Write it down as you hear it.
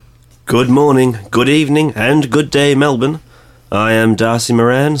Good morning, good evening, and good day, Melbourne. I am Darcy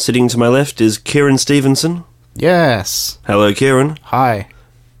Moran. Sitting to my left is Kieran Stevenson. Yes. Hello, Kieran. Hi.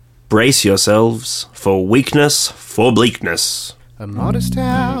 Brace yourselves for weakness, for bleakness. A modest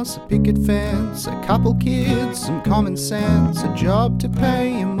house, a picket fence, a couple kids, some common sense, a job to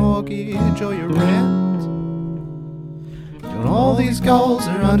pay your mortgage or your rent. And all these goals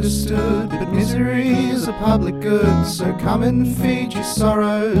are understood, but misery is a public good, so come and feed your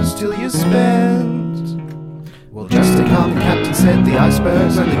sorrows till you're spent. Well, just to come, the captain said, the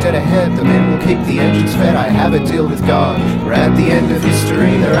iceberg's only dead ahead, the men will keep the engines fed, I have a deal with God. We're at the end of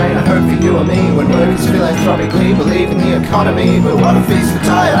history, there ain't a hope for you or me, when workers philanthropically believe in the economy. But what a feast for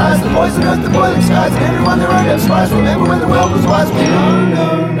tired eyes, the poison earth, the boiling skies, and everyone their own damn spies. Remember when the world was wise? Well,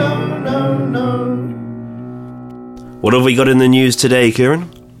 no. What have we got in the news today, Kieran?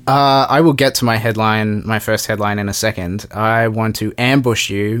 I will get to my first headline in a second. I want to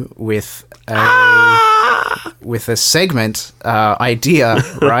ambush you with a segment idea,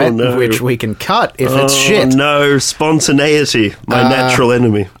 right? Oh, no. Which we can cut if it's shit. No, spontaneity, my natural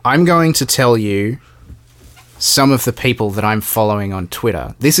enemy. I'm going to tell you some of the people that I'm following on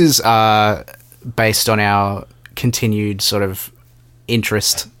Twitter. This is based on our continued sort of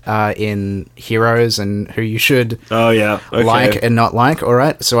interest in heroes and who you should like and not like. All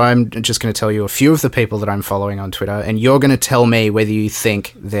right, so I'm just going to tell you a few of the people that I'm following on Twitter, and you're going to tell me whether you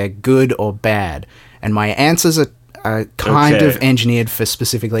think they're good or bad. And my answers are kind of engineered for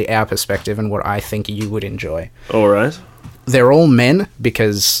specifically our perspective and what I think you would enjoy. All right. They're all men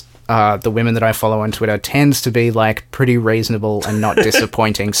because the women that I follow on Twitter tends to be like pretty reasonable and not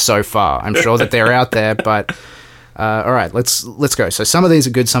disappointing so far. I'm sure that they're out there, but all right, let's go. So some of these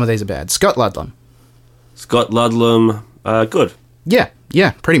are good, some of these are bad. Scott Ludlam. Good.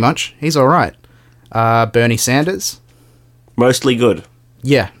 Yeah, pretty much. He's all right. Bernie Sanders. Mostly good.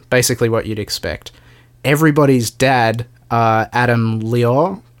 Yeah, basically what you'd expect. Everybody's dad, Adam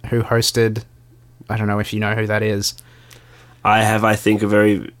Liaw, who hosted, I don't know if you know who that is. I think,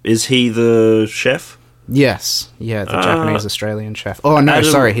 is he the chef? Yes. Yeah, the Japanese-Australian chef. Oh, no,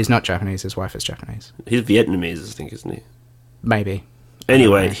 sorry, he's not Japanese. His wife is Japanese. He's Vietnamese, I think, isn't he? Maybe.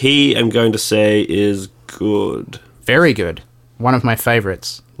 Anyway, he, I'm going to say, is good. Very good. One of my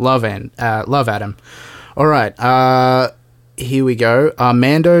favorites. Love Adam. All right, here we go.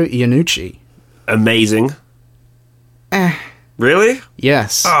 Armando Iannucci. Amazing. Really?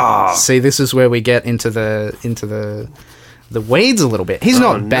 Yes. Oh. See, this is where we get into the weeds a little bit. He's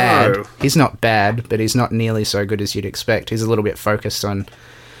not bad. No. He's not bad, but he's not nearly so good as you'd expect. He's a little bit focused on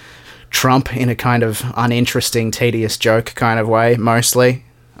Trump in a kind of uninteresting, tedious joke kind of way, mostly,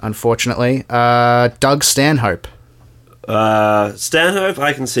 unfortunately. Doug Stanhope. Stanhope,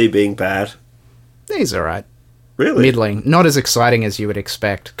 I can see being bad. He's all right. Really? Middling. Not as exciting as you would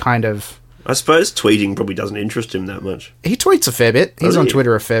expect. Kind of. I suppose tweeting probably doesn't interest him that much. He tweets a fair bit. He's Does on he?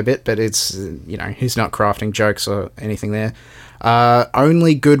 Twitter a fair bit, but it's, he's not crafting jokes or anything there.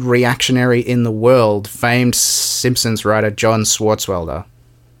 Only good reactionary in the world, famed Simpsons writer John Swartzwelder.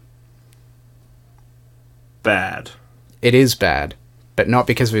 Bad. It is bad, but not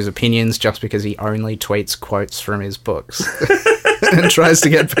because of his opinions, just because he only tweets quotes from his books and tries to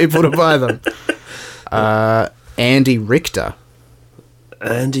get people to buy them. Andy Richter.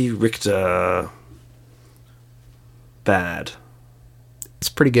 Andy Richter. Bad. It's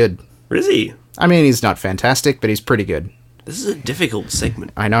pretty good. Is he? I mean, he's not fantastic, but he's pretty good. This is a difficult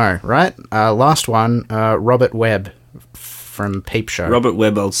segment. I know, right? Last one, Robert Webb from Peep Show. Robert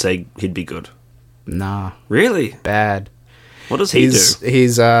Webb, I'll say he'd be good. Nah. Really? Bad. What does he do?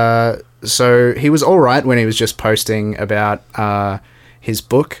 So he was all right when he was just posting about his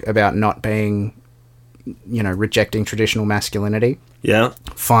book about not being, rejecting traditional masculinity. Yeah.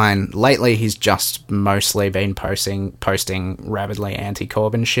 Fine. Lately, he's just mostly been posting rabidly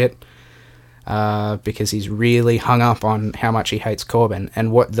anti-Corbyn shit because he's really hung up on how much he hates Corbyn.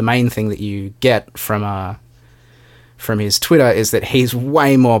 And what the main thing that you get from his Twitter is that he's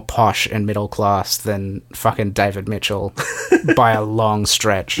way more posh and middle class than fucking David Mitchell by a long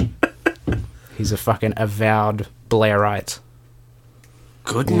stretch. He's a fucking avowed Blairite.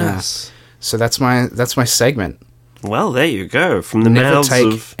 Goodness. Yeah. So that's my segment. Well, there you go. From the Never mouths take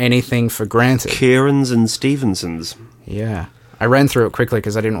of anything for granted. Kierans and Stevensons. Yeah. I ran through it quickly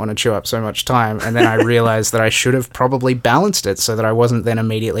because I didn't want to chew up so much time, and then I realized that I should have probably balanced it so that I wasn't then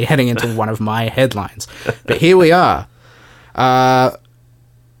immediately heading into one of my headlines. But here we are.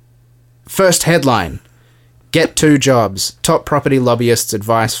 First headline. Get 2 jobs. Top property lobbyists'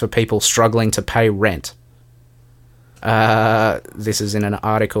 advice for people struggling to pay rent. This is in an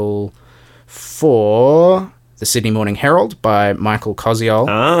article for The Sydney Morning Herald by Michael Koziol.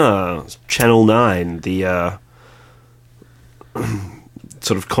 Channel 9, the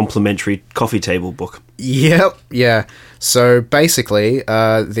sort of complimentary coffee table book. Yep, yeah. So basically,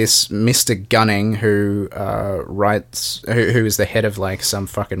 this Mr. Gunning, who writes, who is the head of like some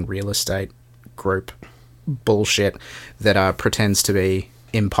fucking real estate group bullshit that pretends to be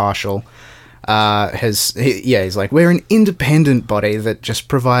impartial, he's like, we're an independent body that just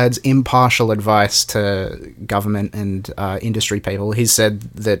provides impartial advice to government and industry people. He said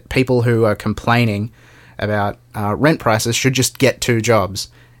that people who are complaining about rent prices should just get 2 jobs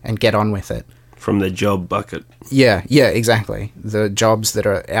and get on with it. From the job bucket. Yeah, exactly. The jobs that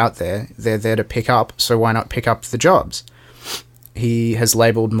are out there, they're there to pick up, so why not pick up the jobs? He has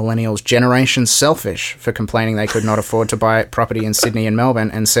labelled millennials Generation Selfish for complaining they could not afford to buy property in Sydney and Melbourne,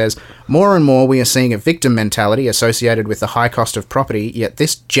 and says, more and more we are seeing a victim mentality associated with the high cost of property, yet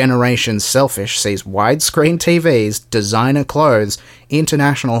this Generation Selfish sees widescreen TVs, designer clothes,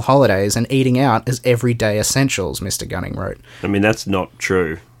 international holidays, and eating out as everyday essentials, Mr. Gunning wrote. I mean, that's not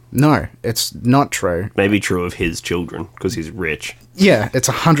true. No, it's not true. Maybe true of his children, because he's rich. Yeah, it's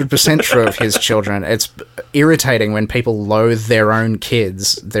 100% true of his children. It's irritating when people loathe their own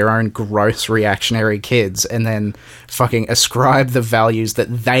kids, their own gross reactionary kids, and then fucking ascribe the values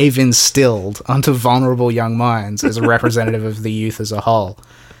that they've instilled onto vulnerable young minds as a representative of the youth as a whole.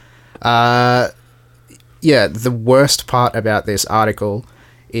 The worst part about this article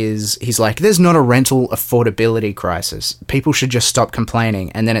is he's like, there's not a rental affordability crisis. People should just stop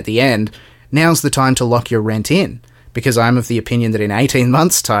complaining. And then at the end, now's the time to lock your rent in. Because I'm of the opinion that in 18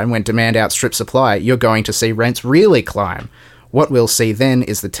 months' time, when demand outstrips supply, you're going to see rents really climb. What we'll see then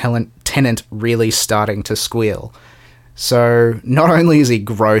is the tenant really starting to squeal. So not only is he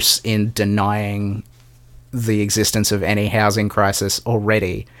gross in denying the existence of any housing crisis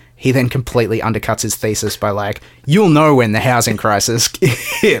already, he then completely undercuts his thesis by like, you'll know when the housing crisis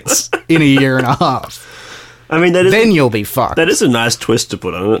hits in a year and a half. I mean, then you'll be fucked. That is a nice twist to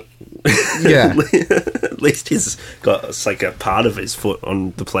put on it. Yeah. At least he's got it's like a part of his foot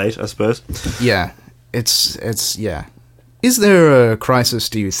on the plate, I suppose. Yeah. It's yeah. Is there a crisis,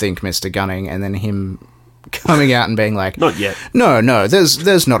 do you think, Mr. Gunning? And then him coming out and being like, not yet. No,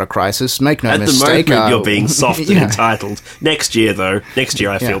 there's not a crisis. Make no mistake. At the moment, you're being soft and entitled. Next year, though,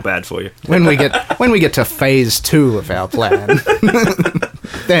 I feel bad for you. When we get to phase 2 of our plan,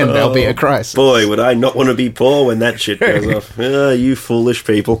 then there'll be a crisis. Boy, would I not want to be poor when that shit goes off. You foolish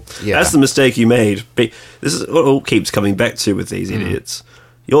people. Yeah. That's the mistake you made. This is what all keeps coming back to with these idiots.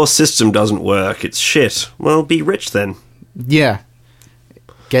 Your system doesn't work. It's shit. Well, be rich then. Yeah.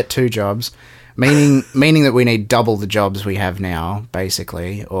 Get 2 jobs. Meaning that we need double the jobs we have now,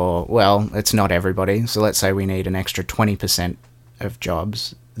 basically. Or, well, it's not everybody. So let's say we need an extra 20% of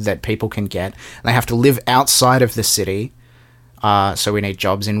jobs that people can get. They have to live outside of the city. So we need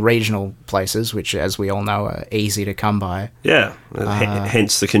jobs in regional places, which, as we all know, are easy to come by. Yeah.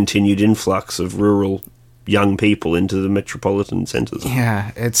 Hence the continued influx of rural young people into the metropolitan centres.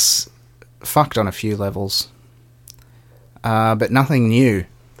 Yeah, it's fucked on a few levels. But nothing new.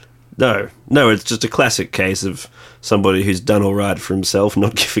 No, it's just a classic case of somebody who's done all right for himself,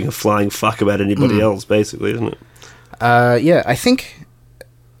 not giving a flying fuck about anybody else, basically, isn't it? Yeah, I think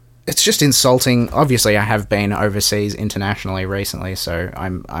it's just insulting. Obviously, I have been overseas internationally recently, so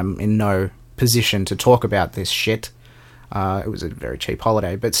I'm in no position to talk about this shit. It was a very cheap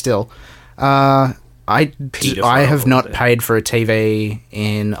holiday, but still, I have not paid for a TV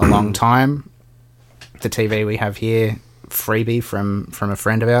in a long time. The TV we have here, freebie from a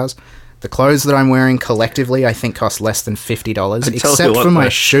friend of ours. The clothes that I'm wearing collectively, I think, cost less than $50, except for my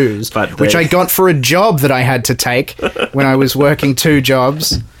shoes, which I got for a job that I had to take when I was working 2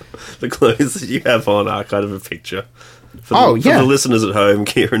 jobs. The clothes that you have on are kind of a picture. For the listeners at home,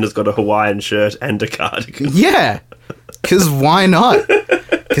 Kieran has got a Hawaiian shirt and a cardigan. Yeah, because why not?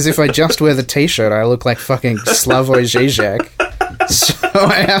 Because if I just wear the t-shirt, I look like fucking Slavoj Žižek. So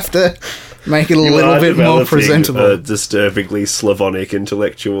I have to make it a little bit more presentable. A disturbingly Slavonic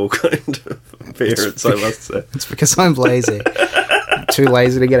intellectual kind of appearance, I must say. It's because I'm lazy. I'm too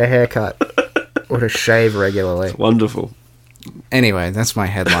lazy to get a haircut or to shave regularly. It's wonderful. Anyway, that's my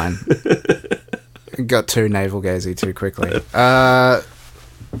headline. Got too navel-gazy too quickly.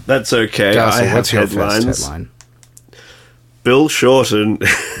 That's okay. Darcy, I have what's your headlines. first headline? Bill Shorten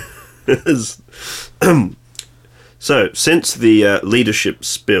has... So, since the leadership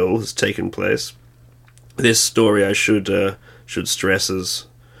spill has taken place, this story I should stress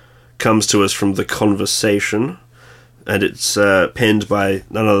comes to us from The Conversation, and it's penned by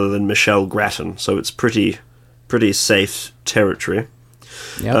none other than Michelle Grattan, so it's pretty safe territory.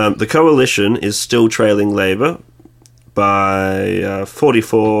 Yep. The coalition is still trailing Labour by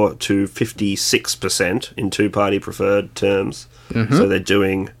 44 to 56% in two-party preferred terms. So they're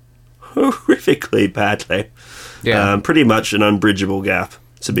doing horrifically badly. Yeah. Pretty much an unbridgeable gap,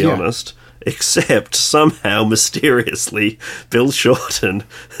 to be honest. Except somehow, mysteriously, Bill Shorten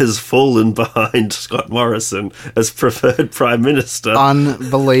has fallen behind Scott Morrison as preferred Prime Minister.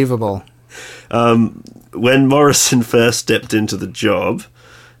 Unbelievable. When Morrison first stepped into the job,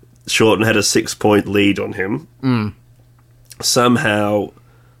 Shorten had a 6-point lead on him. Somehow,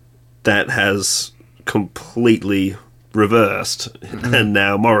 that has completely reversed, and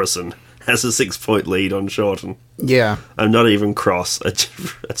now Morrison has a 6-point lead on Shorten. Yeah. I'm not even cross. It's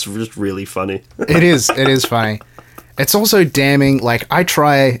just really funny. It is funny. It's also damning. Like, I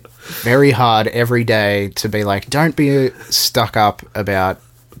try very hard every day to be like, don't be stuck up about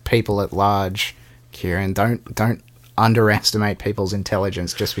people at large, Kieran. Don't underestimate people's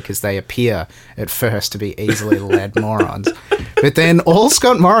intelligence just because they appear at first to be easily led morons. But then all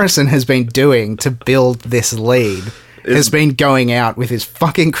Scott Morrison has been doing to build this lead has been going out with his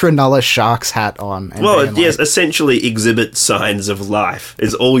fucking Cronulla Sharks hat on. And Well, being yes, like, essentially exhibit signs of life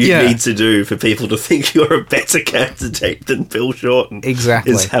is all you need to do for people to think you're a better candidate than Bill Shorten.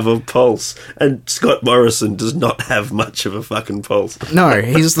 Exactly. Is have a pulse. And Scott Morrison does not have much of a fucking pulse. No,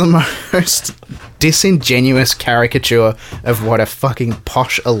 he's the most disingenuous caricature of what a fucking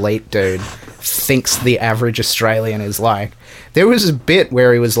posh elite dude thinks the average Australian is like. There was a bit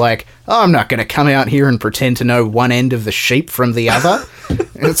where he was like, oh, I'm not going to come out here and pretend to know one end of the sheep from the other.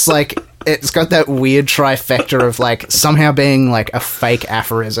 It's like, it's got that weird trifecta of like somehow being like a fake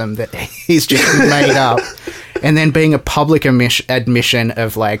aphorism that he's just made up, and then being a public admission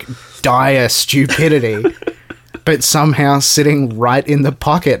of like dire stupidity, but somehow sitting right in the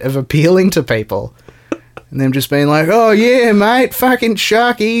pocket of appealing to people. And them just being like, oh yeah, mate, fucking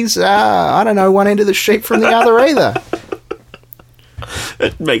Sharkies, I don't know one end of the sheep from the other either.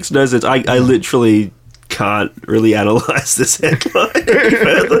 It makes no sense. I literally can't really analyse this headline any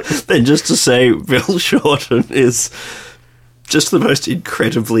further than just to say Bill Shorten is just the most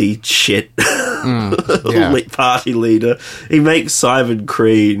incredibly shit party leader. He makes Simon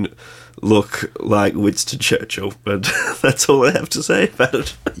Crean look like Winston Churchill, but that's all I have to say about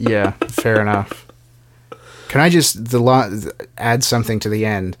it. Yeah, fair enough. Can I just add something to the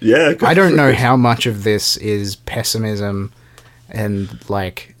end? Yeah, I don't know how much of this is pessimism and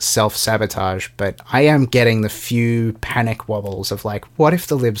like self-sabotage, but I am getting the few panic wobbles of like, what if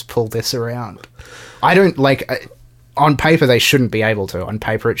the Libs pull this around? I don't like, on paper they shouldn't be able to. On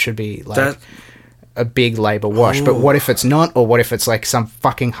paper it should be like a big Labour wash, but what if it's not? Or what if it's like some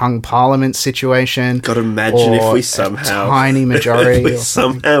fucking hung parliament situation? God, imagine if we somehow tiny majority if we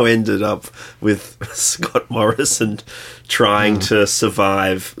somehow ended up with Scott Morrison trying to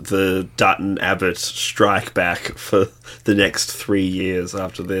survive the Dutton Abbott strike back for the next 3 years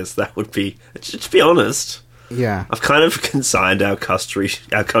after this. That would be, to be honest, yeah, I've kind of consigned our country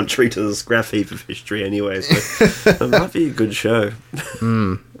to the scrap heap of history anyway, so it might be a good show.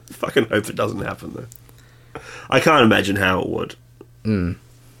 Fucking hope it doesn't happen though. I can't imagine how it would.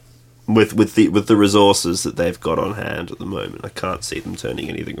 With the resources that they've got on hand at the moment, I can't see them turning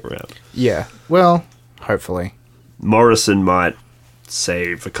anything around. Yeah, well, hopefully. Morrison might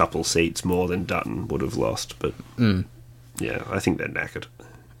save a couple seats more than Dutton would have lost, but yeah, I think they're knackered.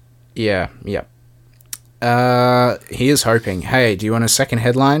 Yeah. Here's hoping. Hey, do you want a second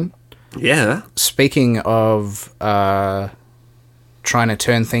headline? Yeah. Speaking of trying to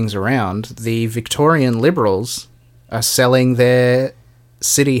turn things around, the Victorian Liberals are selling their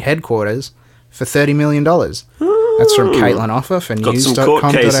city headquarters for $30 million. That's from Caitlin Offer for Got news.com.au. some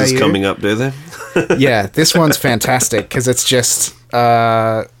court cases coming up, do they? Yeah, this one's fantastic because it's just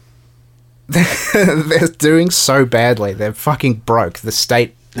they're doing so badly. They're fucking broke. The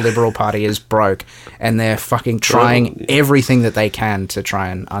state Liberal Party is broke, and they're fucking trying everything that they can to try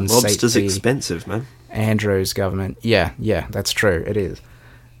and unseat Lobster's the expensive, man. Andrews government. Yeah, that's true. It is.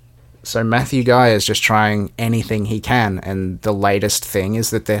 So Matthew Guy is just trying anything he can, and the latest thing is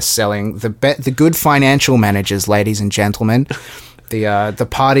that they're selling the good financial managers, ladies and gentlemen. The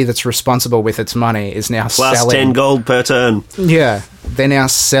party that's responsible with its money is now Plus selling 10 gold per turn. Yeah, they're now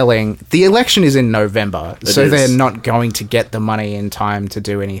selling. The election is in November, so is. they're not going to get the money in time to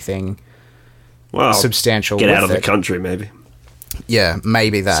do anything substantial. Get with out of the it. country, maybe. Yeah,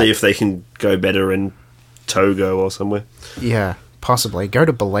 maybe that. See if they can go better in Togo or somewhere. Yeah, possibly. Go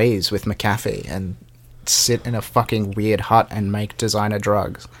to Belize with McAfee and sit in a fucking weird hut and make designer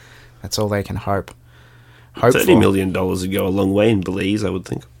drugs. That's all they can hope. $30 million would go a long way in Belize, I would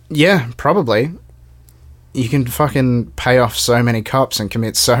think. Yeah, probably. You can fucking pay off so many cops and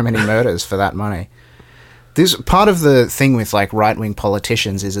commit so many murders for that money. This part of the thing with like right-wing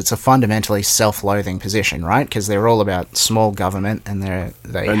politicians is it's a fundamentally self-loathing position, right? Because they're all about small government and their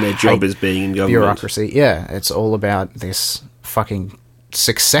job is being in government. Bureaucracy. Yeah, it's all about this fucking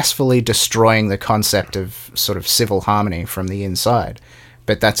successfully destroying the concept of sort of civil harmony from the inside.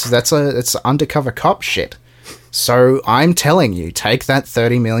 But it's undercover cop shit. So I'm telling you, take that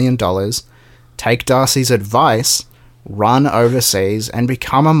 $30 million, take Darcy's advice, run overseas and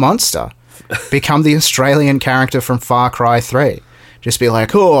become a monster. Become the Australian character from Far Cry 3. Just be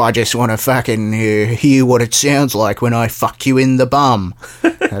like, oh, I just want to fucking hear what it sounds like when I fuck you in the bum.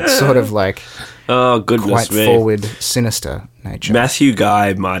 That's sort of like quite forward, sinister nature. Matthew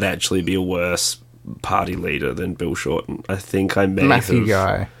Guy might actually be a worse party leader than Bill Shorten. I think I may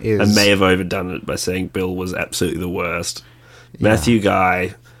have overdone it by saying Bill was absolutely the worst. Yeah. Matthew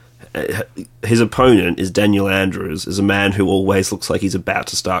Guy, his opponent is Daniel Andrews, is a man who always looks like he's about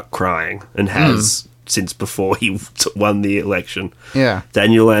to start crying and has since before he won the election. Yeah.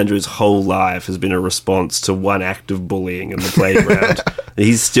 Daniel Andrews' whole life has been a response to one act of bullying in the playground.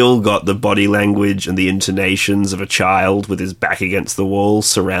 He's still got the body language and the intonations of a child with his back against the wall,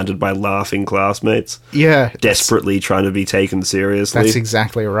 surrounded by laughing classmates. Yeah. Desperately trying to be taken seriously. That's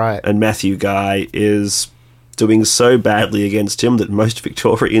exactly right. And Matthew Guy is doing so badly against him that most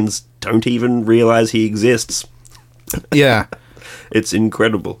Victorians don't even realise he exists. Yeah. It's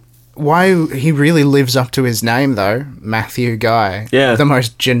incredible. Why he really lives up to his name, though. Matthew Guy. Yeah. The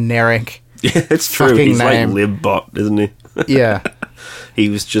most generic Yeah, it's true. He's name. like Libbot, isn't he? Yeah. He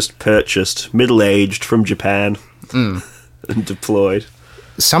was just purchased, middle-aged, from Japan and deployed.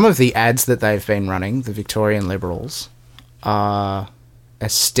 Some of the ads that they've been running, the Victorian Liberals, are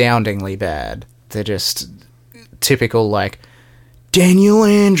astoundingly bad. They're just typical, like, Daniel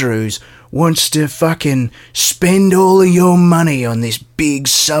Andrews wants to fucking spend all of your money on this big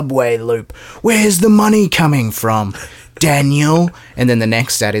subway loop. Where's the money coming from, Daniel? And then the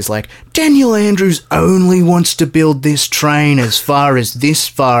next ad is like, Daniel Andrews only wants to build this train as far as this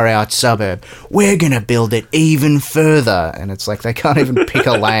far out suburb. We're going to build it even further. And it's like they can't even pick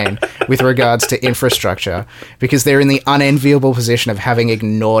a lane with regards to infrastructure because they're in the unenviable position of having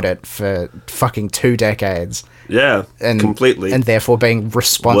ignored it for fucking 2 decades. Yeah, completely. And therefore being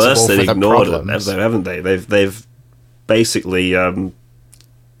responsible for the problems. Haven't they? They've basically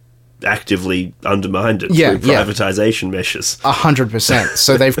actively undermined it through privatisation measures. 100%.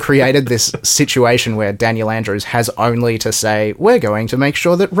 So they've created this situation where Daniel Andrews has only to say, we're going to make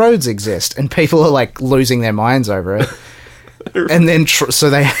sure that roads exist. And people are like losing their minds over it. And then so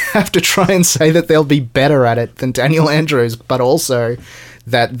they have to try and say that they'll be better at it than Daniel Andrews, but also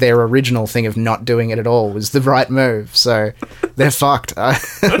that their original thing of not doing it at all was the right move. So they're fucked. Lie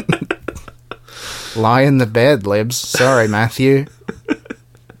in the bed, Libs. Sorry, Matthew.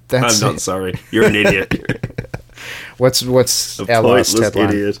 I'm not sorry. You're an idiot. What's our last headline?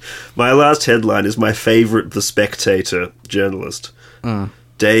 Idiot. My last headline is my favourite The Spectator journalist,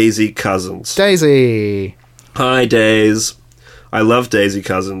 Daisy Cousins. Daisy! Hi, Daisy. I love Daisy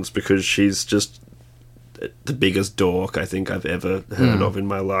Cousins because she's just the biggest dork I think I've ever heard of in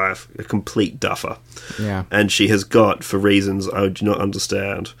my life. A complete duffer. Yeah. And she has got, for reasons I do not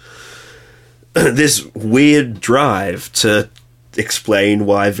understand, this weird drive to explain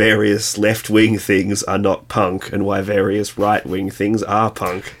why various left-wing things are not punk and why various right-wing things are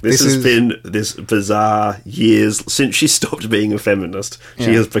punk. This has been this bizarre years since she stopped being a feminist.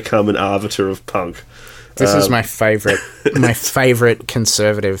 She has become an arbiter of punk. This is my favourite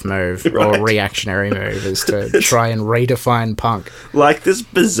conservative move or reactionary move is to try and redefine punk. Like this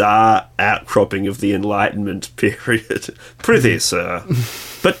bizarre outcropping of the Enlightenment period. Prithee, sir.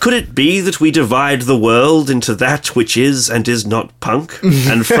 But could it be that we divide the world into that which is and is not punk,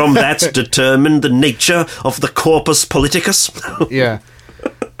 and from that determine the nature of the corpus politicus? Yeah.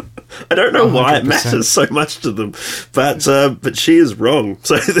 I don't know why it matters so much to them, but she is wrong.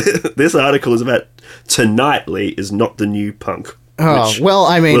 So this article is about Tonightly is not the new punk. Oh, well,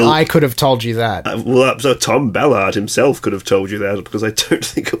 I mean, I could have told you that. So Tom Ballard himself could have told you that, because I don't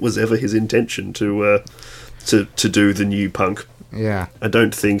think it was ever his intention to do the new punk. Yeah. I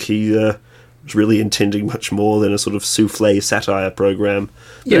don't think he was really intending much more than a sort of souffle satire program.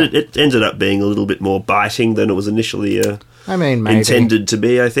 Yeah. But it ended up being a little bit more biting than it was initially maybe intended to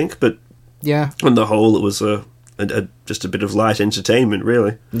be, I think. But yeah, on the whole, it was just a bit of light entertainment,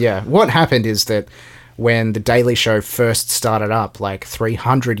 really. Yeah. What happened is that when The Daily Show first started up, like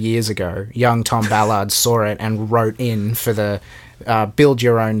 300 years ago, young Tom Ballard saw it and wrote in for the Build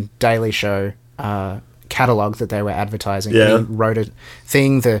Your Own Daily Show catalogue that they were advertising. Yeah. He wrote a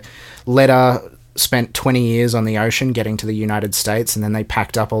thing, the letter spent 20 years on the ocean getting to the United States, and then they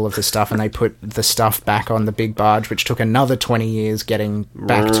packed up all of the stuff and they put the stuff back on the big barge, which took another 20 years getting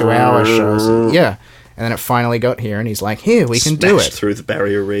back to our shores. Yeah. And then it finally got here, and he's like, here, we can do it. Through the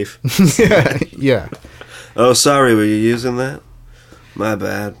barrier reef. Yeah. Oh, sorry, were you using that? My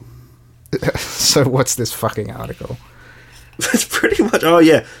bad. So what's this fucking article? It's pretty much... Oh,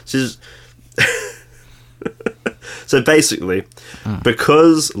 yeah. So basically,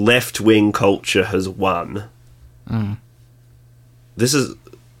 because left-wing culture has won... This is...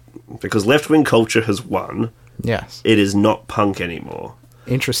 Because left-wing culture has won... Yes. It is not punk anymore.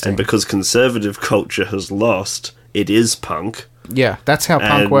 Interesting. And because conservative culture has lost, it is punk. Yeah, that's how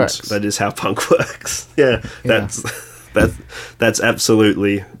punk works. That is how punk works. Yeah, that's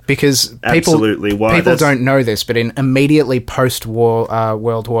absolutely because absolutely why people don't know this, but in immediately post-war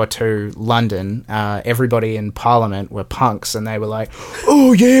World War II London, everybody in Parliament were punks, and they were like,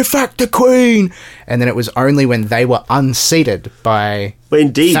 "Oh yeah, fuck the Queen!" And then it was only when they were unseated by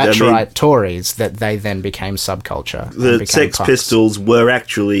Thatcherite Tories that they then became subculture. The Sex Pistols were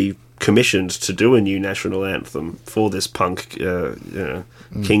actually commissioned to do a new national anthem for this punk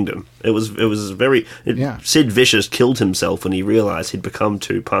kingdom. It was very... Sid Vicious killed himself when he realised he'd become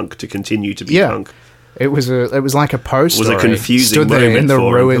too punk to continue to be punk. It was like a post. It was a confusing moment there in the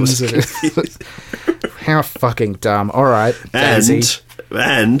for ruins. How fucking dumb. All right, Daisy.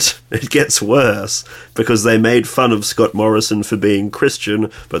 And it gets worse, because they made fun of Scott Morrison for being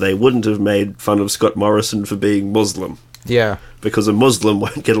Christian, but they wouldn't have made fun of Scott Morrison for being Muslim. Yeah. Because a Muslim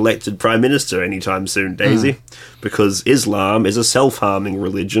won't get elected Prime Minister anytime soon, Daisy. Because Islam is a self-harming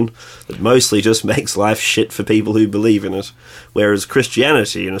religion that mostly just makes life shit for people who believe in it. Whereas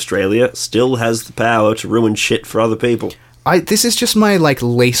Christianity in Australia still has the power to ruin shit for other people. This is just my,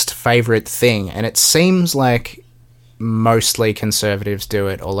 least favourite thing, and it seems like mostly conservatives do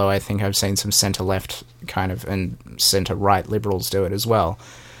it, although I think I've seen some centre-left and centre-right liberals do it as well,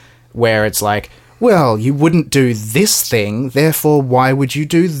 where it's like, well, you wouldn't do this thing, therefore why would you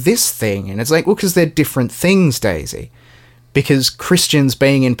do this thing? And it's like, well, because they're different things, Daisy. Because Christians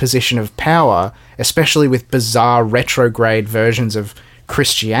being in position of power, especially with bizarre retrograde versions of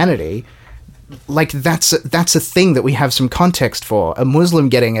Christianity, that's a thing that we have some context for. A Muslim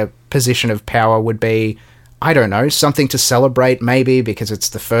getting a position of power would be, I don't know, something to celebrate maybe because it's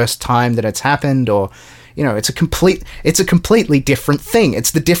the first time that it's happened, or... it's a completely different thing.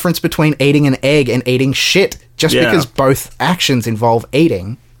 It's the difference between eating an egg and eating shit. Just because both actions involve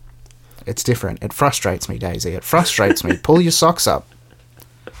eating, it's different. It frustrates me, Daisy. It frustrates me. Pull your socks up.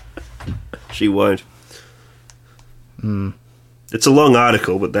 She won't. It's a long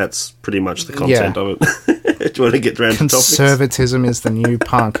article, but that's pretty much the content of it. Do you want to get around to topics? Conservatism is the new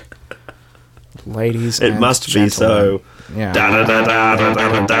punk. Ladies and It must gentlemen. be so. Yeah.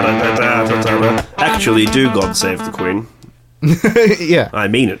 Actually, do God save the Queen. Yeah. I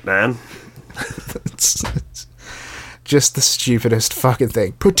mean it, man. It's just the stupidest fucking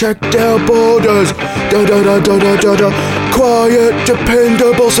thing. Protect our borders. Da da da da da da da. Quiet,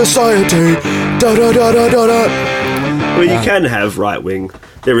 dependable society. Da da da da da da. Well, you can have right-wing.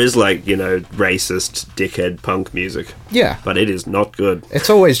 There is, racist, dickhead punk music. Yeah. But it is not good. It's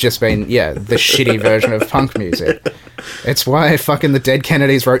always just been, the shitty version of punk music. It's why fucking the Dead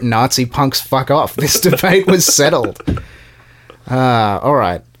Kennedys wrote Nazi punks fuck off. This debate was settled.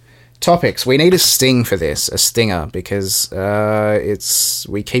 Alright. Topics. We need a sting for this. A stinger. Because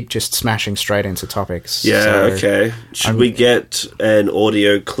we keep just smashing straight into topics. Yeah, so okay. Should we get an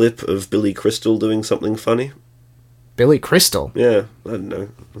audio clip of Billy Crystal doing something funny? Billy Crystal? Yeah, I don't know.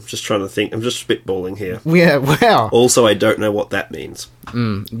 I'm just trying to think. I'm just spitballing here. Yeah, wow. Also, I don't know what that means.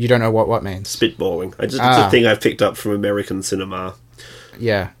 You don't know what means? Spitballing. It's a thing I picked up from American cinema.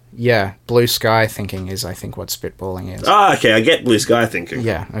 Yeah. Blue sky thinking is, I think, what spitballing is. Okay, I get blue sky thinking.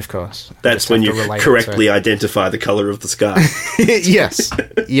 Yeah, of course. That's when you correctly identify the colour of the sky. Yes.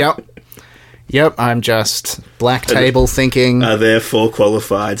 Yep, I'm just black table thinking. Are therefore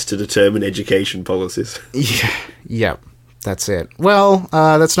qualified to determine education policies. Yep, that's it. Well,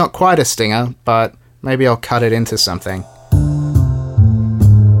 that's not quite a stinger, but maybe I'll cut it into something.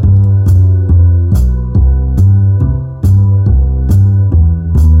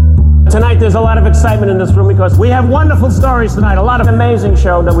 Tonight there's a lot of excitement in this room because we have wonderful stories tonight, a lot of amazing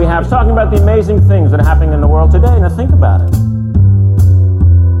show that we have, talking about the amazing things that are happening in the world today. Now think about it.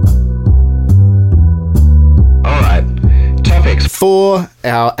 For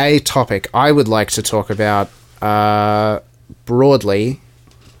our A topic, I would like to talk about, broadly,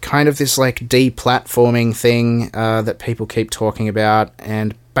 kind of this, deplatforming thing that people keep talking about,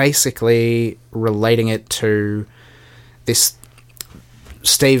 and basically relating it to this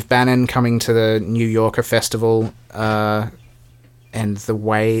Steve Bannon coming to the New Yorker Festival, and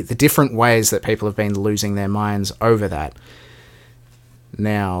the different ways that people have been losing their minds over that.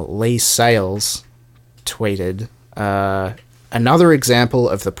 Now, Lee Sales tweeted, another example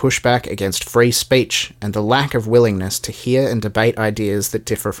of the pushback against free speech and the lack of willingness to hear and debate ideas that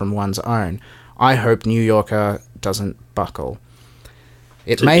differ from one's own. I hope New Yorker doesn't buckle.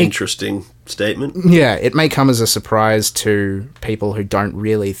 It's an interesting statement. Yeah, it may come as a surprise to people who don't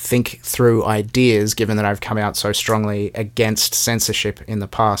really think through ideas, given that I've come out so strongly against censorship in the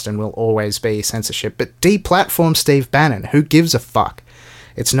past and will always be censorship. But deplatform Steve Bannon. Who gives a fuck?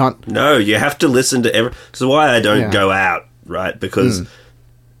 It's not... No, you have to listen to every... This is why I don't go out, right? Because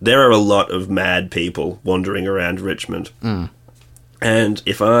there are a lot of mad people wandering around Richmond. And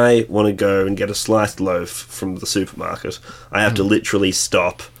if I want to go and get a sliced loaf from the supermarket, I have to literally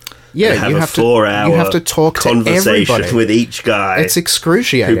stop and have a 4-hour you have to talk conversation to with each guy. It's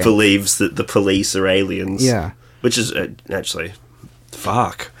excruciating. Who believes that the police are aliens. Yeah. Which is, actually,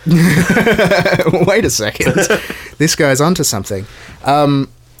 fuck. Wait a second. This guy's onto something.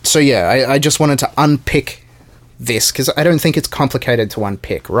 So yeah, I just wanted to unpick this, because I don't think it's complicated to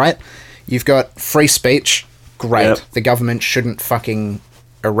unpick, right? You've got free speech. Great. Yep. The government shouldn't fucking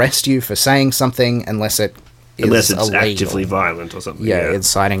arrest you for saying something unless it's illegal. Actively violent or something. Yeah,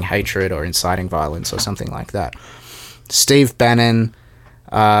 inciting hatred or inciting violence or something like that. Steve Bannon,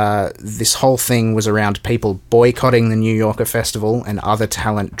 this whole thing was around people boycotting the New Yorker Festival and other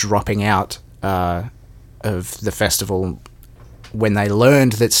talent dropping out of the festival when they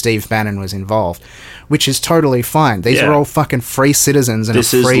learned that Steve Bannon was involved, which is totally fine. These are all fucking free citizens. And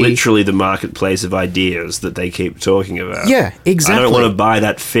this is literally the marketplace of ideas that they keep talking about. Yeah, exactly. I don't want to buy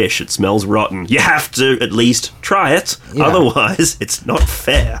that fish. It smells rotten. You have to at least try it. Yeah. Otherwise, it's not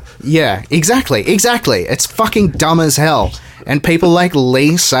fair. Yeah, exactly. It's fucking dumb as hell. And people like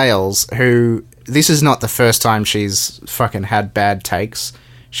Lee Sales, who... This is not the first time she's fucking had bad takes.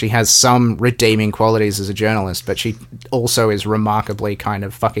 She has some redeeming qualities as a journalist, but she also is remarkably kind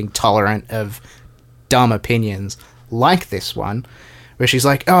of fucking tolerant of dumb opinions like this one, where she's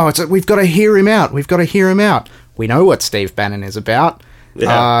like, we've got to hear him out. We know what Steve Bannon is about.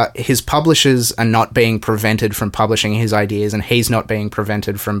 Yeah. His publishers are not being prevented from publishing his ideas, and he's not being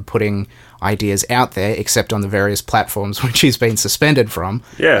prevented from putting ideas out there, except on the various platforms which he's been suspended from.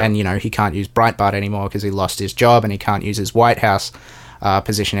 Yeah. And, he can't use Breitbart anymore because he lost his job, and he can't use his White House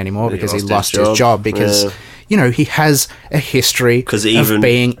position anymore because he lost his job because he has a history of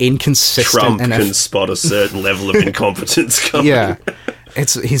being inconsistent. Trump can spot a certain level of incompetence coming. Yeah,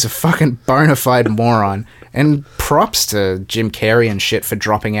 he's a fucking bona fide moron. And props to Jim Carrey and shit for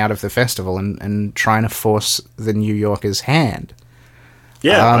dropping out of the festival and trying to force the New Yorker's hand.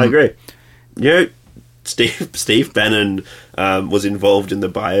 Yeah, I agree. Steve Bannon was involved in the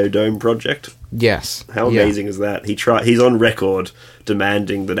Biodome project. Yes. How amazing is that? He's on record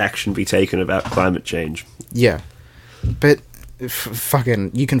demanding that action be taken about climate change. Yeah. But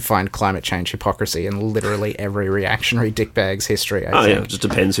fucking, you can find climate change hypocrisy in literally every reactionary dickbag's history, I think. Yeah, it just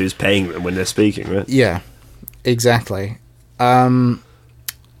depends who's paying them when they're speaking, right? Yeah, exactly. So...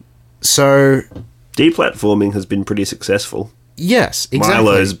 Deplatforming has been pretty successful. Yes, exactly.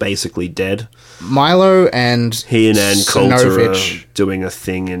 Milo's basically dead. Milo and he and Ann Coulter are doing a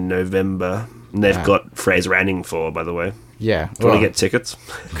thing in November. And they've got Fraser Anning for, by the way. Yeah. Do you want to get tickets?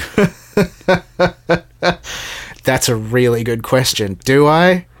 That's a really good question. Do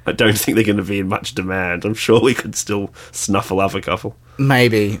I? I don't think they're going to be in much demand. I'm sure we could still snuffle up a couple.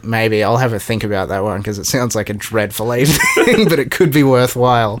 Maybe. I'll have a think about that one, because it sounds like a dreadful evening, but it could be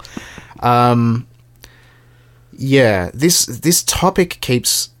worthwhile. Yeah, this topic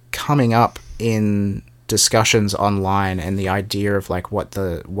keeps coming up in discussions online, and the idea of like what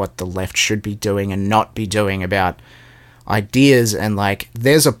the left should be doing and not be doing about ideas, and like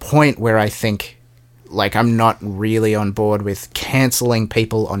there's a point where I think like I'm not really on board with cancelling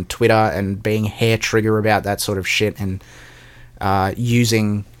people on Twitter and being hair trigger about that sort of shit, and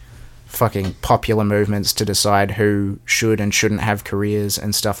using fucking popular movements to decide who should and shouldn't have careers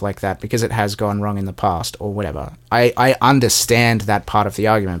and stuff like that, because it has gone wrong in the past or whatever. I understand that part of the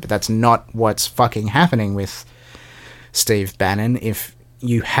argument, but that's not what's fucking happening with Steve Bannon. If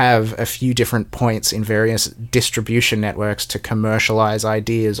you have a few different points in various distribution networks to commercialize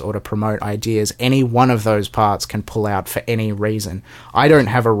ideas or to promote ideas, any one of those parts can pull out for any reason. I don't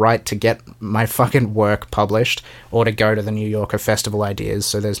have a right to get my fucking work published or to go to the New Yorker Festival Ideas,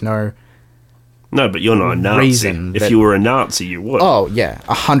 so there's no... No, but you're not a Nazi. If you were a Nazi, you would. Oh, yeah,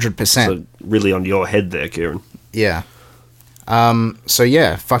 100%. So really on your head there, Kieran. Yeah. So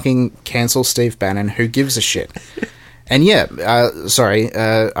yeah, fucking cancel Steve Bannon. Who gives a shit? And yeah,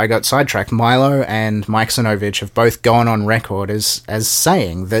 I got sidetracked. Milo and Mike Sinovich have both gone on record as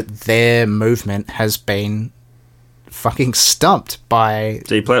saying that their movement has been fucking stumped by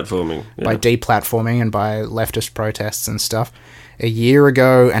deplatforming. Yeah. By deplatforming and by leftist protests and stuff. A year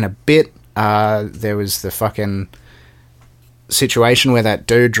ago and a bit, there was the fucking situation where that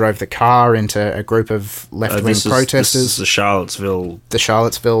dude drove the car into a group of left-wing protesters. This is the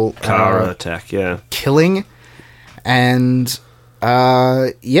Charlottesville car attack, yeah. Killing. And,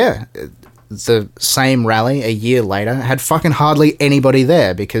 the same rally a year later had fucking hardly anybody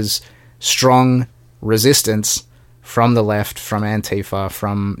there because strong resistance from the left, from Antifa,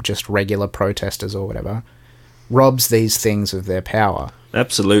 from just regular protesters or whatever, robs these things of their power.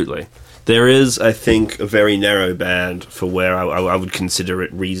 Absolutely. There is, I think, a very narrow band for where I would consider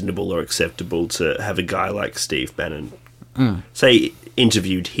it reasonable or acceptable to have a guy like Steve Bannon, say,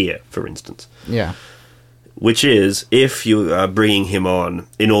 interviewed here, for instance. Yeah. Which is, if you are bringing him on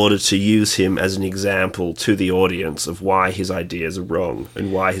in order to use him as an example to the audience of why his ideas are wrong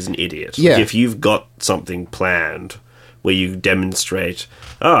and why he's an idiot. Yeah. Like if you've got something planned where you demonstrate,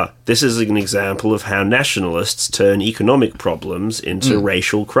 this is an example of how nationalists turn economic problems into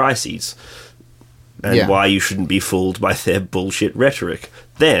racial crises and why you shouldn't be fooled by their bullshit rhetoric,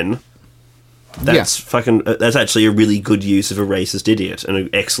 then that's that's actually a really good use of a racist idiot and an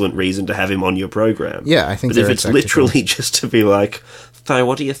excellent reason to have him on your program. Yeah, I think. But if it's literally just to be like, "So,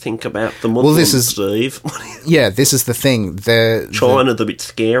 what do you think about the Muslims, Steve?" This is the thing. China's a bit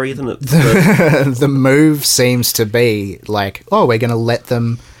scary, isn't it? The move seems to be like, we're going to let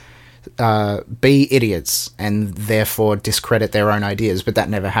them be idiots and therefore discredit their own ideas, but that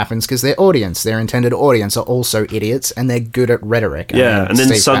never happens because their intended audience are also idiots and they're good at rhetoric. And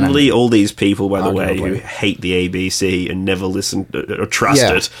then suddenly all these people, by the way, who hate the ABC and never listen or trust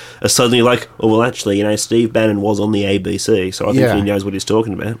it, are suddenly like, actually, Steve Bannon was on the ABC, so I think he knows what he's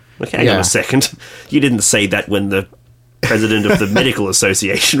talking about. Okay, hang on a second. You didn't say that when the president of the Medical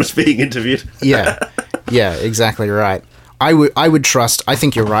Association was being interviewed. Yeah, exactly right. I would trust, I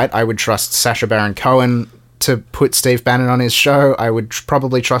think you're right, I would trust Sacha Baron Cohen to put Steve Bannon on his show. I would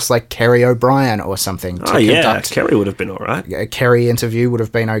probably trust, like, Kerry O'Brien or something to conduct. Kerry would have been alright. A Kerry interview would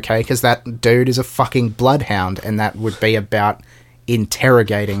have been okay, because that dude is a fucking bloodhound, and that would be about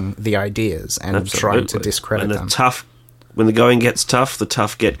interrogating the ideas and trying to discredit them. When the going gets tough, the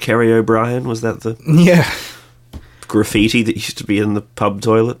tough get Kerry O'Brien. Was that the graffiti that used to be in the pub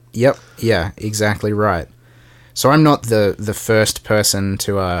toilet? Yep, yeah, exactly right. So I'm not the first person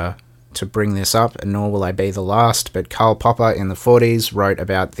to bring this up, and nor will I be the last, but Karl Popper in the 40s wrote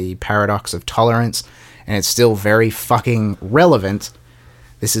about the paradox of tolerance, and it's still very fucking relevant.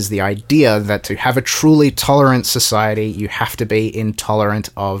 This is the idea that to have a truly tolerant society, you have to be intolerant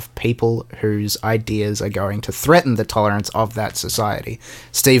of people whose ideas are going to threaten the tolerance of that society.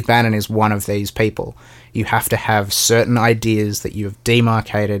 Steve Bannon is one of these people. You have to have certain ideas that you have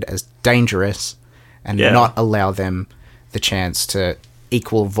demarcated as dangerous and not allow them the chance to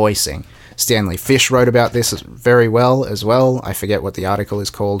equal voicing. Stanley Fish wrote about this very well as well. I forget what the article is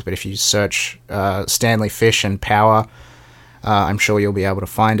called, but if you search Stanley Fish and power, I'm sure you'll be able to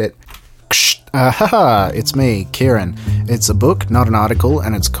find it. It's me, Kieran. It's a book, not an article,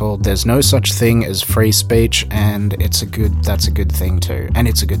 and it's called There's No Such Thing as Free Speech, and that's a good thing too. And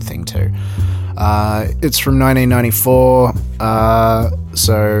it's a good thing too. It's from 1994,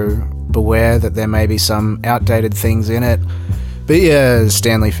 so beware that there may be some outdated things in it. But yeah,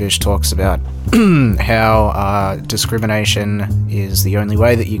 Stanley Fish talks about how discrimination is the only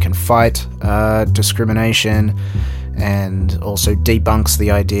way that you can fight discrimination, and also debunks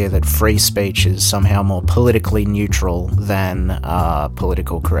the idea that free speech is somehow more politically neutral than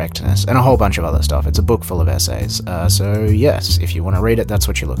political correctness, and a whole bunch of other stuff. It's a book full of essays. So yes, if you want to read it, that's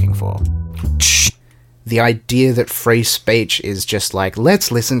what you're looking for. The idea that free speech is just like,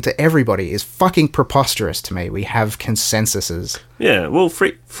 let's listen to everybody, is fucking preposterous to me. We have consensuses. Yeah, well,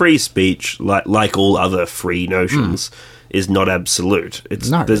 free speech, like all other free notions, is not absolute.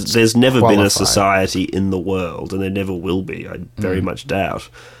 There's never been a society in the world, and there never will be, I very much doubt,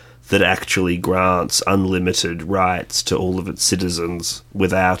 that actually grants unlimited rights to all of its citizens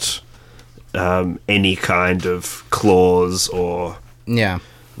without any kind of clause or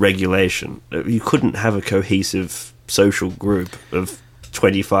regulation. You couldn't have a cohesive social group of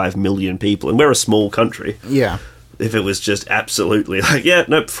 25 million people, and we're a small country. Yeah. If it was just absolutely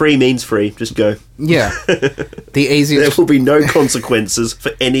like, free means free, just go. Yeah. The easiest... There will be no consequences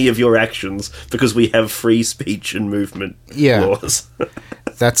for any of your actions because we have free speech and movement laws.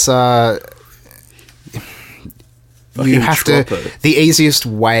 That's, you have to... The easiest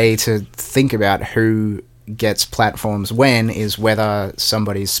way to think about who gets platforms when is whether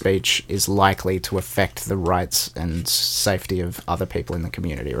somebody's speech is likely to affect the rights and safety of other people in the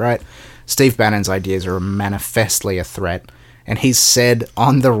community, right? Steve Bannon's ideas are manifestly a threat, and he's said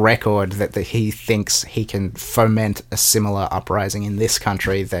on the record that he thinks he can foment a similar uprising in this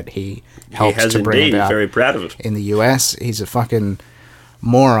country that he helped to bring indeed. about. Very proud of it. In the US. He's a fucking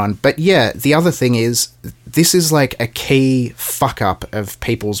moron. But yeah, the other thing is, this is like a key fuck-up of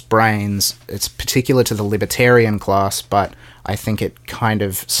people's brains. It's particular to the libertarian class, but I think it kind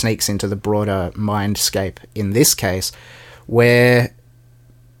of sneaks into the broader mindscape in this case, where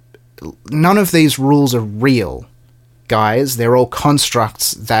none of these rules are real, guys. They're all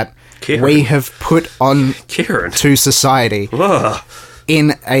constructs that Kieran. we have put on Kieran. to society. Ugh.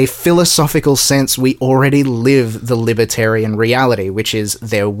 In a philosophical sense, we already live the libertarian reality, which is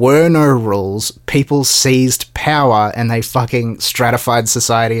there were no rules, people seized power, and they fucking stratified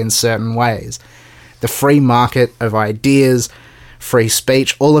society in certain ways. The free market of ideas, free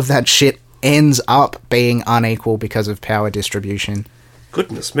speech, all of that shit ends up being unequal because of power distribution.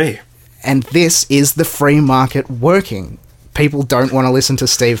 Goodness me. And this is the free market working. People don't want to listen to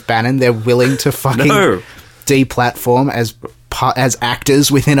Steve Bannon. They're willing to fucking No. deplatform as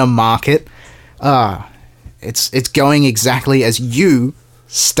actors within a market. It's going exactly as you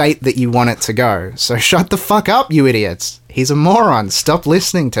state that you want it to go. So shut the fuck up, you idiots. He's a moron. Stop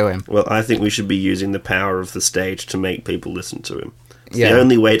listening to him. Well, I think we should be using the power of the stage to make people listen to him. It's Yeah. the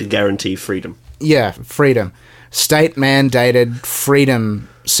only way to guarantee freedom. Yeah, freedom. State-mandated freedom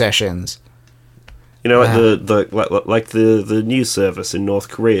sessions. You know, like the news service in North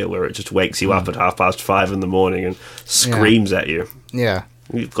Korea, where it just wakes you up at 5:30 in the morning and screams at you. Yeah.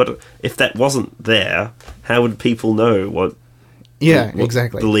 You've got to, if that wasn't there, how would people know what Yeah, what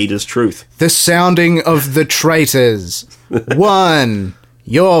exactly. the leader's truth? The sounding of the traitors. One,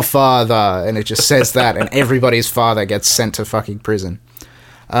 your father. And it just says that, and everybody's father gets sent to fucking prison.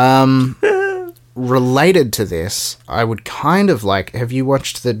 Related to this, I would kind of like... Have you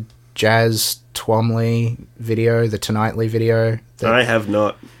watched the Jazz Twomley video, the Tonightly video? I have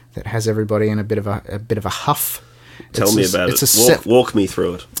not. That has everybody in a bit of a huff. Tell me about it. Walk me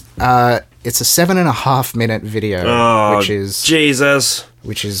through it. It's a 7.5 minute video, Oh, which is Jesus.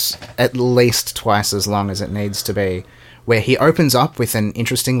 at least twice as long as it needs to be, where he opens up with an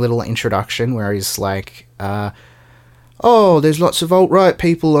interesting little introduction where he's like, oh, there's lots of alt-right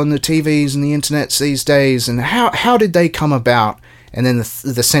people on the TVs and the internets these days, and how did they come about? And then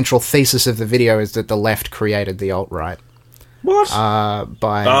the central thesis of the video is that the left created the alt-right. What?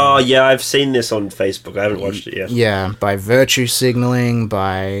 By yeah, I've seen this on Facebook. I haven't watched it yet. Yeah, by virtue signaling,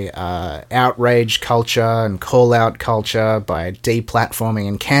 by outrage culture and call-out culture, by deplatforming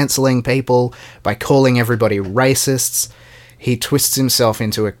and cancelling people, by calling everybody racists. He twists himself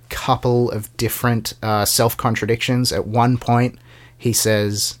into a couple of different self-contradictions. At one point, he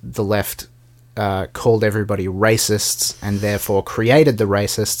says the left called everybody racists and therefore created the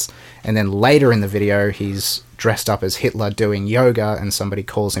racists. And then later in the video, he's dressed up as Hitler doing yoga, and somebody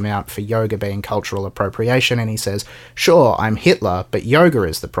calls him out for yoga being cultural appropriation, and he says, sure, I'm Hitler, but yoga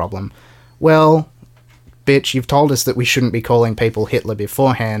is the problem. Well, bitch, you've told us that we shouldn't be calling people Hitler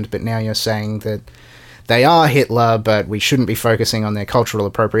beforehand, but now you're saying that they are Hitler, but we shouldn't be focusing on their cultural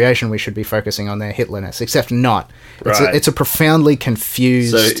appropriation, we should be focusing on their Hitler-ness, except not. Right. It's a profoundly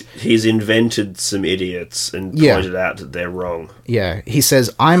confused... So he's invented some idiots and pointed out that they're wrong. Yeah, he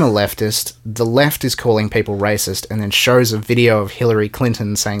says, I'm a leftist, the left is calling people racist, and then shows a video of Hillary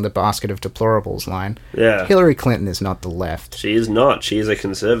Clinton saying the basket of deplorables line. Yeah. Hillary Clinton is not the left. She is not. She is a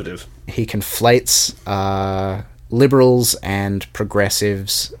conservative. He conflates liberals and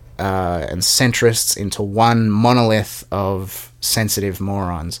progressives and centrists into one monolith of sensitive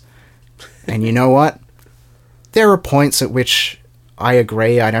morons. And you know what? There are points at which I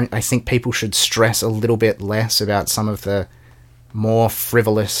agree. I think people should stress a little bit less about some of the more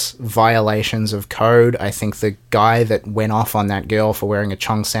frivolous violations of code. I think the guy that went off on that girl for wearing a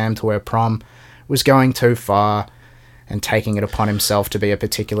cheongsam to her prom was going too far and taking it upon himself to be a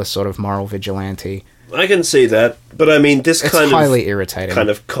particular sort of moral vigilante. I can see that, but I mean, this It's kind highly of irritating. kind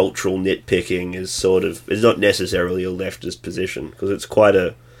of cultural nitpicking is not necessarily a leftist position, because it's quite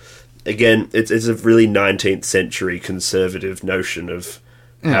a, again, it's a really 19th century conservative notion of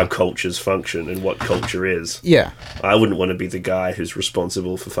how cultures function and what culture is. Yeah. I wouldn't want to be the guy who's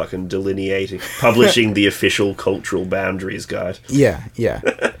responsible for fucking publishing the official cultural boundaries guide. Yeah.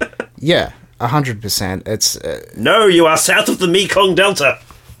 Yeah, 100%. It's... No, you are south of the Mekong Delta!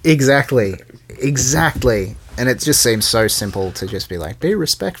 Exactly. And it just seems so simple to just be like, be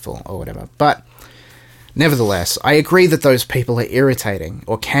respectful or whatever. But nevertheless, I agree that those people are irritating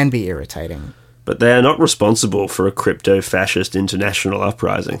or can be irritating. But they are not responsible for a crypto-fascist international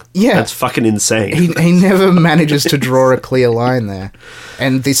uprising. Yeah. That's fucking insane. He never manages to draw a clear line there.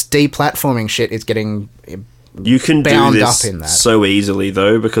 And this deplatforming shit is getting You can bound do this up in that. so easily,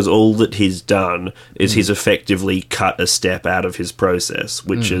 though, because all that he's done is he's effectively cut a step out of his process,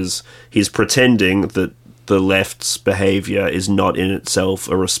 which is he's pretending that the left's behaviour is not in itself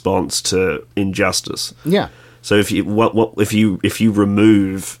a response to injustice. Yeah. So if you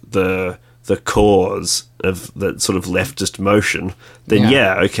remove the cause of that sort of leftist motion, then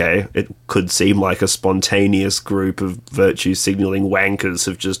okay, it could seem like a spontaneous group of virtue signalling wankers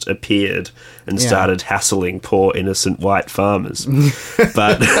have just appeared and started hassling poor innocent white farmers.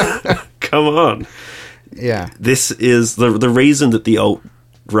 But come on. Yeah. This is the reason that the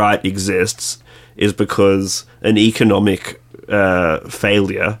alt-right exists is because an economic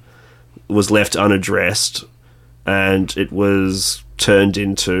failure was left unaddressed, and it was turned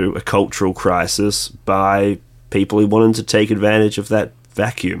into a cultural crisis by people who wanted to take advantage of that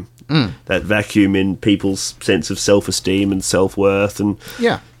vacuum. That vacuum in people's sense of self-esteem and self-worth and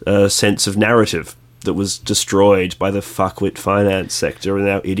a sense of narrative that was destroyed by the fuckwit finance sector and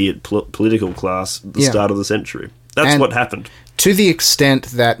our idiot political class at the start of the century. That's what happened. To the extent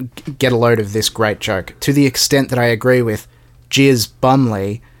that, get a load of this great joke, to the extent that I agree with Jizz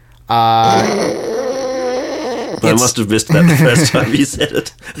Bumley, I must have missed that the first time you said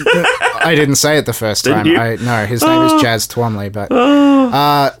it. I didn't say it the first time. No, his name is Jazz Twomley, but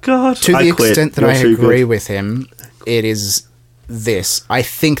God, to the extent that I You're too agree good. with him, it is this. I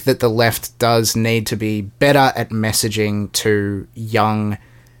think that the left does need to be better at messaging to young,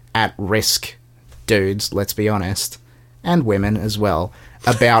 at-risk dudes, let's be honest, and women as well,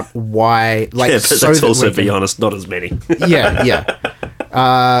 about why... Like, Yeah, but so let's that also we can- be honest, not as many.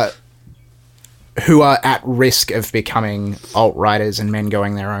 who are at risk of becoming alt-righters and men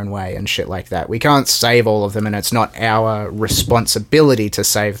going their own way and shit like that. We can't save all of them, and it's not our responsibility to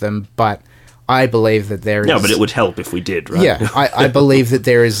save them, but I believe that there is... No, but it would help if we did, right? Yeah, I believe that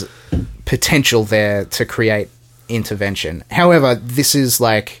there is potential there to create intervention. However, this is,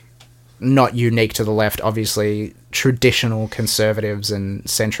 like, not unique to the left. Obviously, traditional conservatives and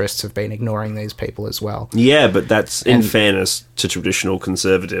centrists have been ignoring these people as well. Yeah, but that's, in fairness to traditional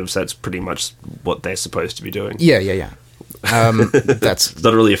conservatives, that's pretty much what they're supposed to be doing. Yeah. That's It's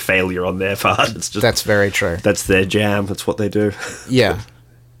not really a failure on their part. It's just that's very true. that's their jam. That's what they do. Yeah.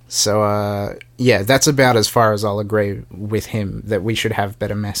 So, that's about as far as I'll agree with him, that we should have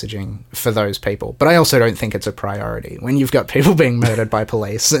better messaging for those people. But I also don't think it's a priority when you've got people being murdered by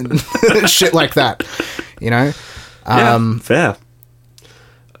police and shit like that, you know? Yeah, fair.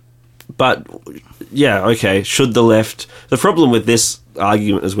 But, yeah, okay, should the left... The problem with this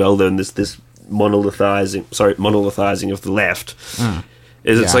argument as well, then, this monolithizing of the left,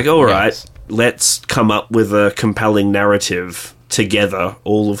 is it's like, all right, let's come up with a compelling narrative together,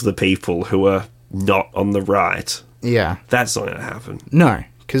 all of the people who are not on the right. Yeah. That's not going to happen. No,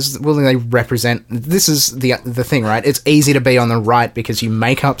 because, well, they represent... This is the thing, right? It's easy to be on the right because you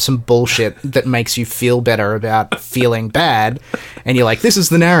make up some bullshit that makes you feel better about feeling bad, and you're like, this is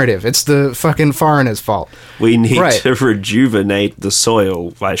the narrative. It's the fucking foreigner's fault. We need Right. to rejuvenate the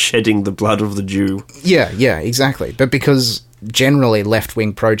soil by shedding the blood of the Jew. Yeah, exactly. But because generally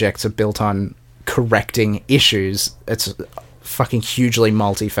left-wing projects are built on correcting issues, it's fucking hugely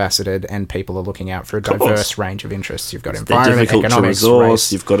multifaceted, and people are looking out for a diverse range of interests. You've got They're environment, difficult to economics, resource.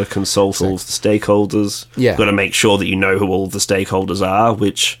 race. You've got to consult all of the stakeholders. Yeah. You've got to make sure that you know who all of the stakeholders are,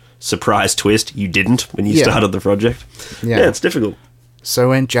 which, surprise twist, you didn't when you Yeah. started the project. Yeah. Yeah, it's difficult. So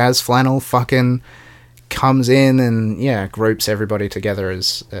when Jazz Flannel fucking comes in and, groups everybody together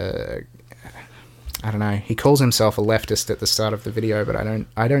as... I don't know. He calls himself a leftist at the start of the video, but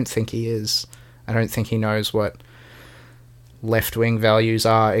I don't think he is. I don't think he knows what left-wing values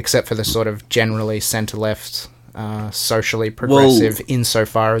are, except for the sort of generally centre-left, socially progressive,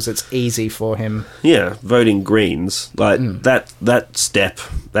 insofar as it's easy for him. Yeah, voting Greens, like that step,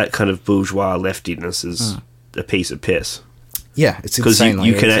 that kind of bourgeois leftiness is a piece of piss. Yeah, it's Because insanely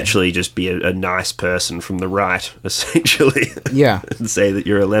you can easy. actually just be a nice person from the right, essentially, Yeah. and say that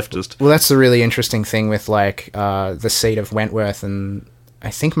you're a leftist. Well, that's the really interesting thing with, like, the seat of Wentworth, and I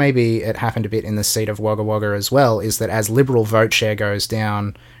think maybe it happened a bit in the seat of Wagga Wagga as well, is that as Liberal vote share goes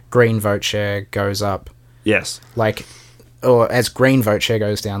down, Green vote share goes up. Yes. Like, or as Green vote share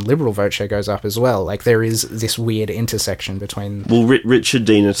goes down, Liberal vote share goes up as well. Like, there is this weird intersection between... Well, Richard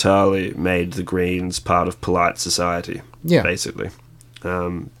Di Natale made the Greens part of polite society, basically.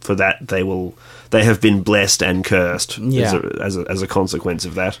 For that, they have been blessed and cursed as a consequence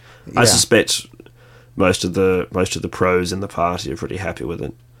of that. I suspect most of the pros in the party are pretty happy with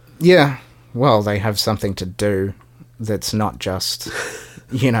it. Yeah, Well, they have something to do that's not just,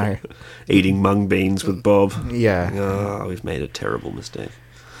 you know... Eating mung beans with Bob. Yeah. Oh, we've made a terrible mistake.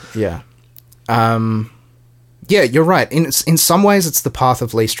 Yeah. Yeah, you're right. In some ways, it's the path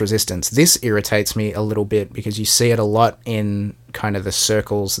of least resistance. This irritates me a little bit because you see it a lot in kind of the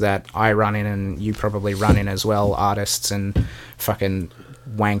circles that I run in, and you probably run in as well, artists and fucking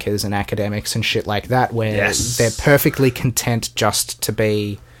wankers and academics and shit like that, where they're perfectly content just to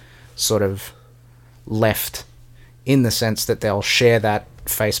be sort of left, in the sense that they'll share that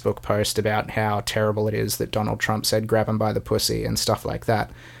Facebook post about how terrible it is that Donald Trump said grab him by the pussy and stuff like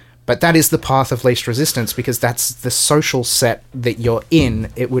that. But that is the path of least resistance, because that's the social set that you're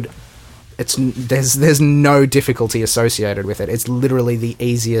in. There's no difficulty associated with it. It's literally the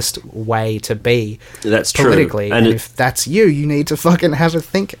easiest way to be. That's politically. True. And if that's you need to fucking have a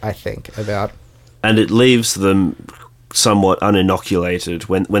think, I think, about. And it leaves them somewhat uninoculated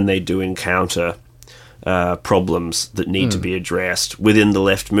when they do encounter problems that need to be addressed within the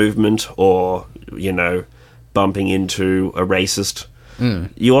left movement, or, you know, bumping into a racist.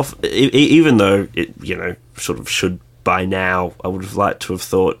 Even though it, you know, sort of should by now, I would have liked to have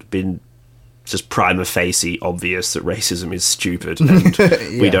thought, been just prima facie obvious that racism is stupid and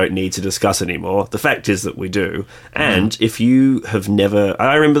we don't need to discuss anymore. The fact is that we do. And if you have never...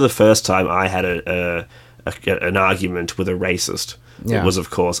 I remember the first time I had an argument with a racist. It was,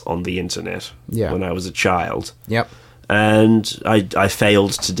 of course, on the internet when I was a child. Yep. And I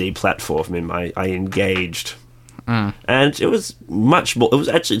failed to deplatform him. I engaged... And it was much more...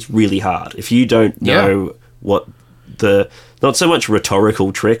 It's really hard. If you don't know what the... Not so much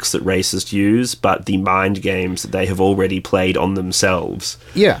rhetorical tricks that racists use, but the mind games that they have already played on themselves.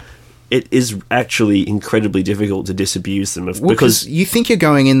 Yeah. It is actually incredibly difficult to disabuse them of... because you think you're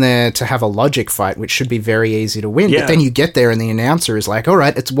going in there to have a logic fight, which should be very easy to win, but then you get there and the announcer is like, all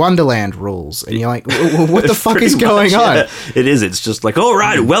right, it's Wonderland rules. And you're like, what the fuck is going on? Yeah, it is. It's just like, all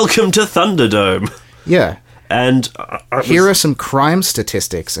right, welcome to Thunderdome. Yeah. And here are some crime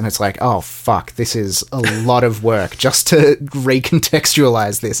statistics, and it's like, oh fuck, this is a lot of work just to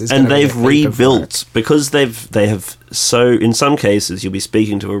recontextualize this. And they've rebuilt, because they have so, in some cases you'll be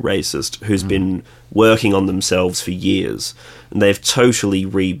speaking to a racist who's been working on themselves for years, and they've totally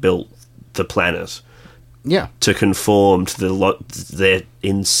rebuilt the planet to conform to their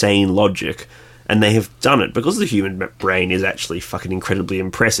insane logic. And they have done it because the human brain is actually fucking incredibly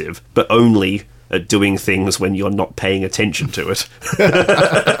impressive, but only at doing things when you're not paying attention to it.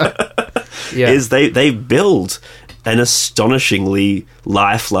 Is they build an astonishingly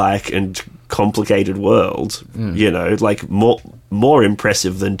lifelike and complicated world, you know, like more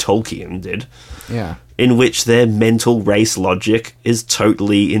impressive than Tolkien did, in which their mental race logic is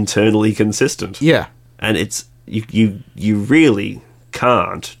totally internally consistent. And it's you really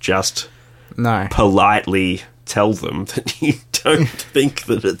can't just politely tell them that you don't think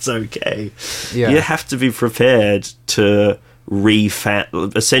that it's okay. You have to be prepared to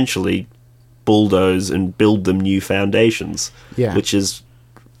essentially bulldoze and build them new foundations, which is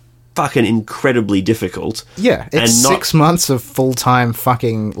fucking incredibly difficult. It's 6 months of full-time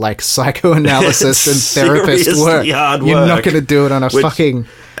fucking like psychoanalysis and therapist work. You're not going to do it on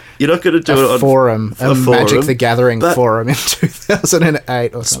you're not going to do it on forum, a Magic the Gathering forum in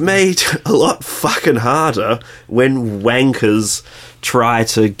 2008 or something. It's made a lot fucking harder when wankers try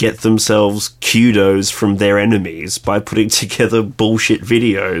to get themselves kudos from their enemies by putting together bullshit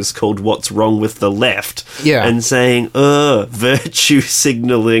videos called What's Wrong with the Left, and saying, virtue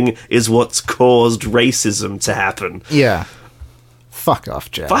signaling is what's caused racism to happen. Fuck off,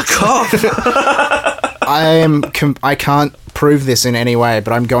 Jack. Fuck off! I can't prove this in any way,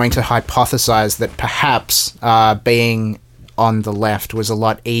 but I'm going to hypothesize that perhaps being on the left was a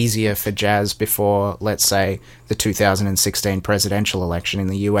lot easier for Jazz before, let's say, the 2016 presidential election in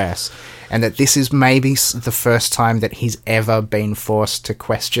the US, and that this is maybe the first time that he's ever been forced to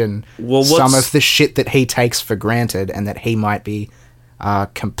question some of the shit that he takes for granted and that he might be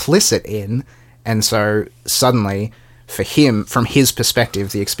complicit in, and so suddenly... For him, from his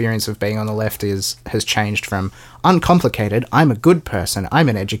perspective, the experience of being on the left has changed from uncomplicated, I'm a good person, I'm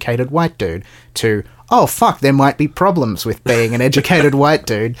an educated white dude, to, oh fuck, there might be problems with being an educated white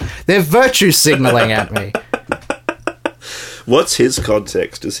dude. They're virtue signaling at me. What's his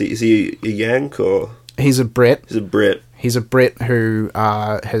context? Is he a Yank or...? He's a Brit. He's a Brit. He's a Brit who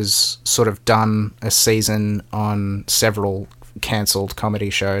has sort of done a season on several cancelled comedy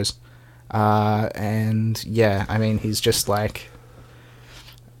shows. And yeah, I mean, he's just like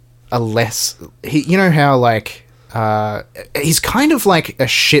you know how like, he's kind of like a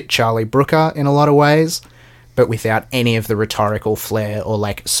shit Charlie Brooker in a lot of ways, but without any of the rhetorical flair or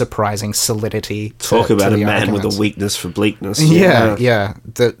like surprising solidity. Talk about to a the man arguments. with a weakness for bleakness. Yeah.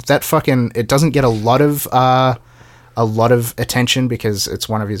 That fucking, it doesn't get a lot of attention because it's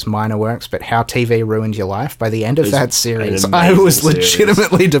one of his minor works, but How TV Ruined Your Life, by the end of that series, an I amazing was series.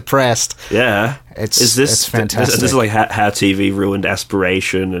 legitimately depressed. Yeah. It's fantastic. This is like how TV ruined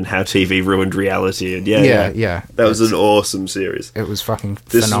aspiration and how TV ruined reality. And Yeah. That was an awesome series. It was fucking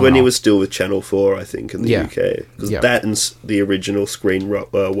This phenomenal. is when he was still with Channel 4, I think, in the Yeah. UK. Because Yeah. that and the original Screen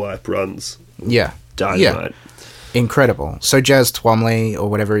Wipe runs. Yeah. Dynamite. Incredible. So Jazz Twomley, or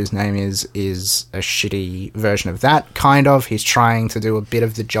whatever his name is a shitty version of that, kind of. He's trying to do a bit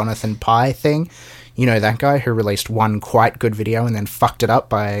of the Jonathan Pye thing. You know, that guy who released one quite good video and then fucked it up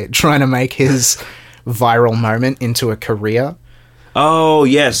by trying to make his viral moment into a career. Oh,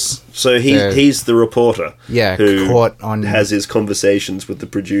 yes. So he's the reporter. Yeah, who caught on... has his conversations with the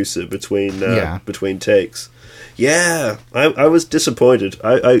producer between takes. Yeah, I was disappointed.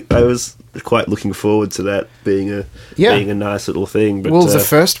 I was quite looking forward to that being a nice little thing. But, well, the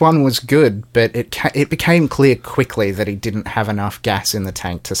first one was good, but it became clear quickly that he didn't have enough gas in the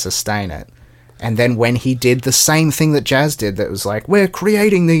tank to sustain it. And then when he did the same thing that Jazz did, that was like, we're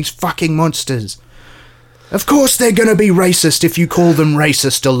creating these fucking monsters. Of course they're going to be racist if you call them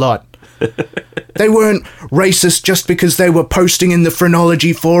racist a lot. They weren't racist just because they were posting in the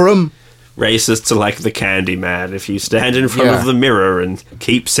Phrenology forum. Racists are like the Candyman. If you stand in front Yeah. of the mirror and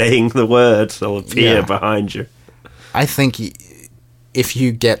keep saying the word, they'll appear Yeah. behind you. I think if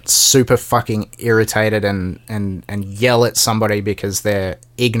you get super fucking irritated and yell at somebody because they're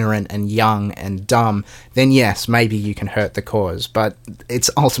ignorant and young and dumb, then yes, maybe you can hurt the cause. But it's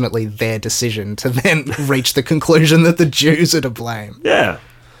ultimately their decision to then reach the conclusion that the Jews are to blame. Yeah,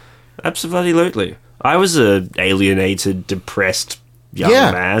 absolutely. I was a alienated, depressed young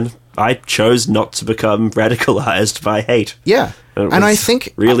Yeah. man. I chose not to become radicalized by hate. Yeah. It And I was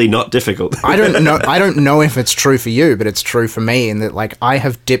think really not difficult. I don't know if it's true for you, but it's true for me in that, like, I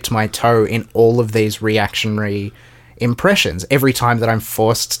have dipped my toe in all of these reactionary impressions. Every time that I'm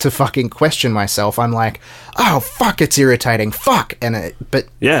forced to fucking question myself, I'm like, oh fuck, it's irritating, fuck. But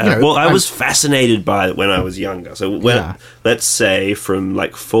Yeah, you know, well, I was fascinated by it when I was younger. So let's say from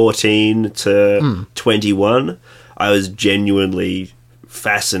like 14 to 21, I was genuinely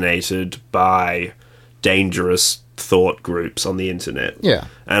fascinated by dangerous thought groups on the internet. Yeah.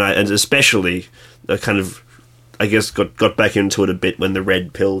 And especially kind of, I guess, got back into it a bit when the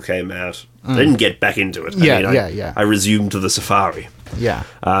Red Pill came out. I didn't get back into it. I resumed the Safari. Yeah.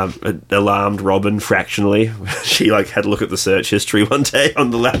 It alarmed Robin fractionally. She had a look at the search history one day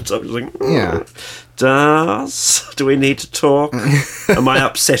on the laptop. She was like, Yeah. Do we need to talk? Am I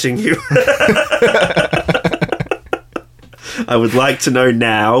upsetting you? I would like to know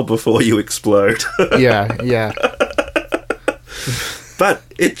now before you explode. Yeah. But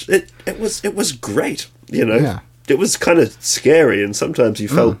it was great, you know. Yeah. It was kind of scary, and sometimes you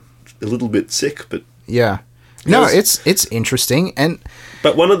felt a little bit sick. But Yeah. No, Yes. it's interesting, and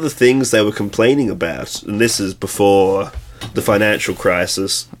But one of the things they were complaining about, and this is before the financial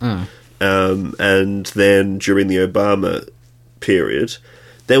crisis, and then during the Obama period,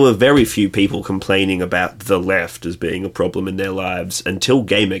 there were very few people complaining about the left as being a problem in their lives until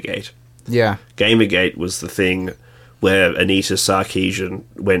Gamergate. yeah. Gamergate was the thing where Anita Sarkeesian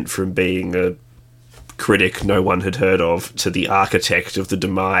went from being a critic no one had heard of to the architect of the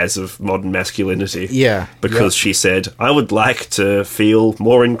demise of modern masculinity. Yeah, Because she said, I would like to feel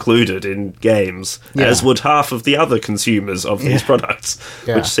more included in games, Yeah. as would half of the other consumers of these products,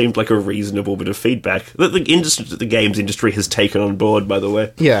 Yeah. which seemed like a reasonable bit of feedback that the games industry has taken on board, by the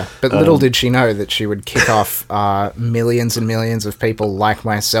way. Yeah, but little did she know that she would kick off millions and millions of people like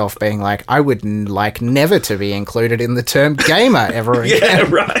myself being like, I would like never to be included in the term gamer ever again. Yeah,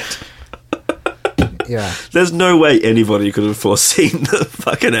 right. Yeah. There's no way anybody could have foreseen the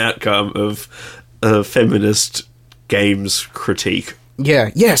fucking outcome of a feminist games critique.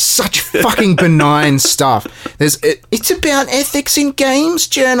 Yeah, such fucking benign stuff. It's about ethics in games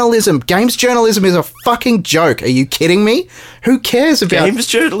journalism. Games journalism is a fucking joke. Are you kidding me? Who cares about... Games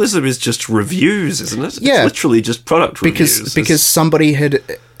journalism is just reviews, isn't it? Yeah. It's literally just product reviews. Because somebody had,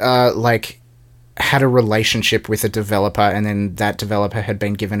 had a relationship with a developer and then that developer had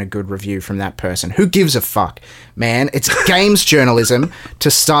been given a good review from that person. Who gives a fuck, man? It's games journalism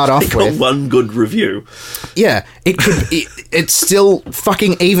to start off Got with. one good review. Yeah, it's still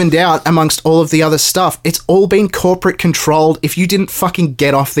fucking evened out amongst all of the other stuff. It's all been corporate controlled. If you didn't fucking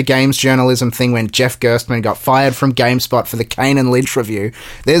get off the games journalism thing when Jeff Gerstmann got fired from GameSpot for the Kane and Lynch review,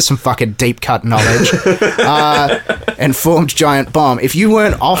 there's some fucking deep cut knowledge. And formed Giant Bomb. If you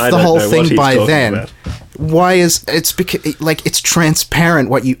weren't off I the don't whole know what thing he's by talking then, again, about. why is it's because like it's transparent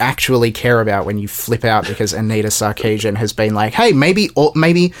what you actually care about when you flip out because Anita Sarkeesian has been like, hey, maybe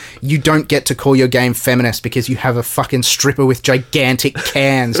you don't get to call your game feminist because you have a fucking stripper with gigantic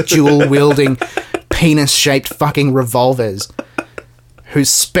cans, dual wielding, penis shaped fucking revolvers, whose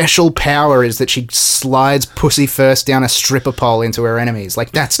special power is that she slides pussy first down a stripper pole into her enemies.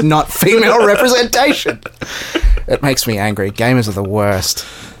 Like, that's not female representation. It makes me angry. Gamers are the worst.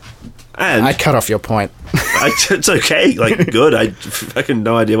 And I cut off your point. it's okay. Like, good. I fucking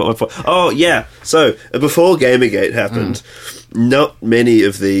no idea what my point. Oh yeah. So before Gamergate happened, not many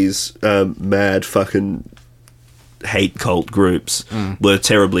of these mad fucking hate cult groups were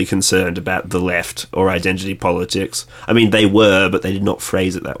terribly concerned about the left or identity politics. I mean, they were, but they did not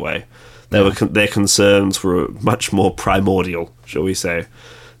phrase it that way. Their concerns were much more primordial, shall we say.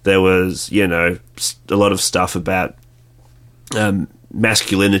 There was, you know, a lot of stuff about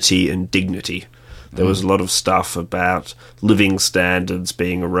masculinity and dignity. There was a lot of stuff about living standards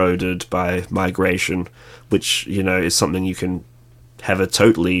being eroded by migration, which, you know, is something you can have a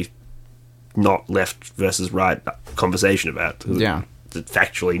totally not left versus right conversation about. Yeah. It's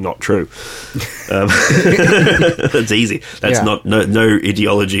factually not true. That's easy. That's Yeah. no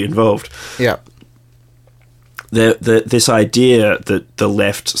ideology involved. Yeah. This idea that the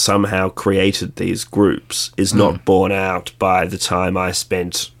left somehow created these groups is not borne out by the time I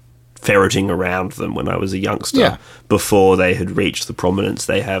spent ferreting around them when I was a youngster, Yeah. before they had reached the prominence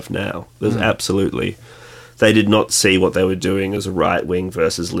they have now. There's absolutely... They did not see what they were doing as a right-wing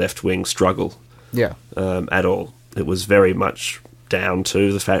versus left-wing struggle Yeah. at all. It was very much down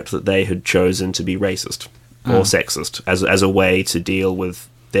to the fact that they had chosen to be racist or sexist as a way to deal with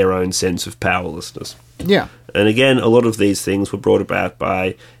their own sense of powerlessness. Yeah. And again, a lot of these things were brought about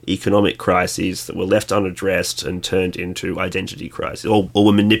by economic crises that were left unaddressed and turned into identity crises, or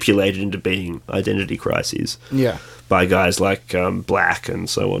were manipulated into being identity crises Yeah. by guys like Black and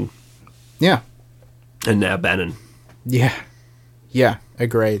so on, Yeah. and now Bannon. Yeah. Yeah.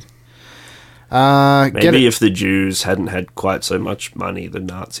 Agreed. Get Maybe it. if the Jews hadn't had quite so much money, the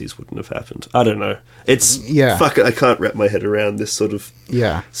Nazis wouldn't have happened. I don't know. It's... Yeah. Fuck it, I can't wrap my head around this sort of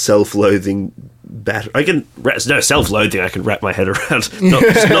Yeah. self-loathing I can... No, self-loathing I can wrap my head around. Not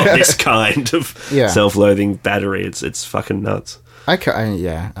this kind of Yeah. self-loathing battery. It's fucking nuts. I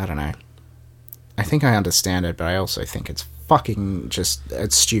don't know. I think I understand it, but I also think it's fucking just...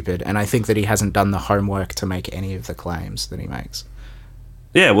 It's stupid, and I think that he hasn't done the homework to make any of the claims that he makes.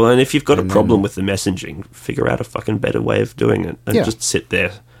 Yeah, well, and if you've got a And problem then- with the messaging, figure out a fucking better way of doing it. And Yeah. just sit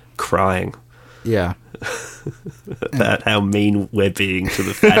there crying Yeah. about how mean we're being to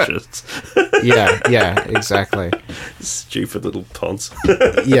the fascists. Yeah, exactly. Stupid little ponce.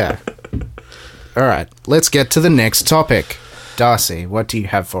 Yeah. All right, let's get to the next topic. Darcy, what do you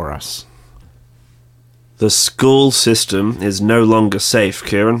have for us? The school system is no longer safe,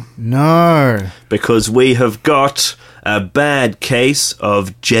 Kieran, No. because we have got a bad case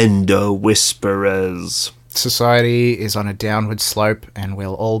of gender whisperers. Society is on a downward slope, and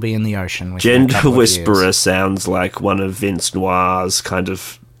we'll all be in the ocean within a Gender couple of whisperer years. sounds like one of Vince Noir's kind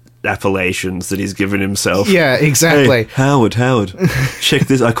of appellations that he's given himself. Yeah, exactly. Hey, Howard, check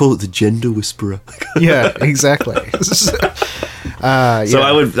this. I call it the gender whisperer. Yeah, exactly. So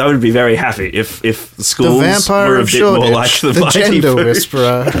I would be very happy if the The schools vampire were a of bit more like Shoreditch, the the Mighty gender Boosh.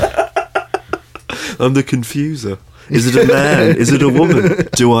 whisperer. I'm the confuser. Is it a man? Is it a woman?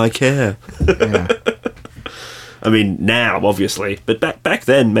 Do I care? Yeah. I mean, now obviously, but back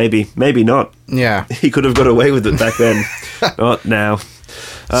then maybe not. Yeah. He could have got away with it back then. Not now.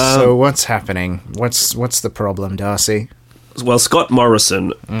 So what's happening? What's the problem, Darcy? Well, Scott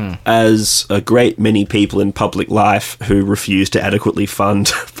Morrison, as a great many people in public life who refuse to adequately fund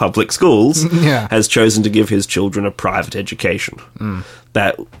public schools, Yeah. has chosen to give his children a private education.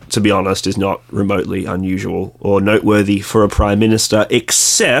 That, to be honest, is not remotely unusual or noteworthy for a prime minister,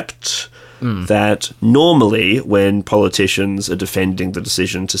 except that normally when politicians are defending the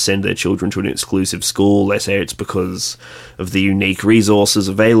decision to send their children to an exclusive school, they say it's because of the unique resources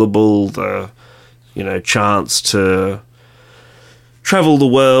available, the chance to travel the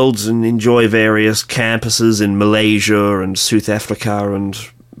world and enjoy various campuses in Malaysia and South Africa and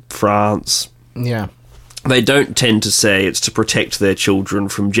France. Yeah. They don't tend to say it's to protect their children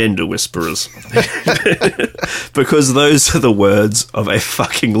from gender whisperers. Because those are the words of a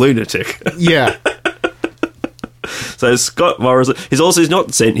fucking lunatic. Yeah. So Scott Morrison, he's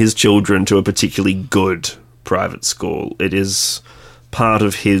not sent his children to a particularly good private school. It is part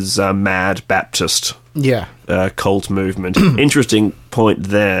of his mad Baptist Yeah. cult movement. Interesting point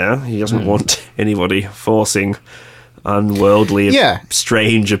there. He doesn't want anybody forcing unworldly, Yeah.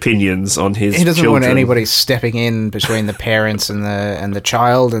 strange opinions on his He doesn't want children. anybody stepping in between the parents and the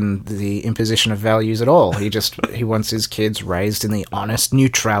child and the imposition of values at all. He wants his kids raised in the honest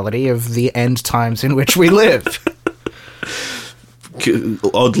neutrality of the end times in which we live.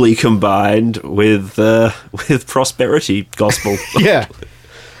 Oddly combined with prosperity gospel. Yeah.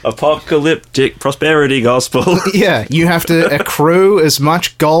 Apocalyptic prosperity gospel. Yeah, you have to accrue as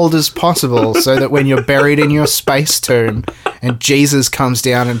much gold as possible so that when you're buried in your space tomb and Jesus comes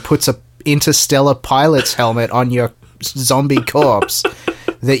down and puts a interstellar pilot's helmet on your zombie corpse,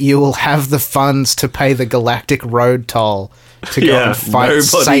 that you will have the funds to pay the galactic road toll to go and fight nobody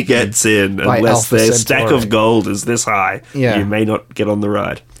Satan gets in by unless Alpha their Centauri. stack of gold is this high. Yeah. You may not get on the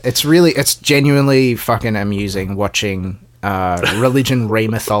ride. It's genuinely fucking amusing watching religion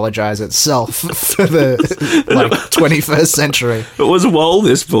remythologize itself for the 21st century. It was while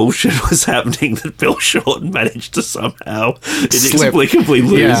this bullshit was happening that Bill Shorten managed to somehow inexplicably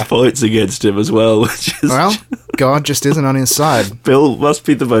lose Yeah. points against him as well. Which is Well, God just isn't on his side. Bill must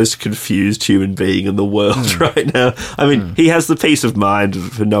be the most confused human being in the world right now. I mean, he has the peace of mind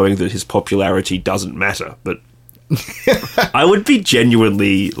for knowing that his popularity doesn't matter, but I would be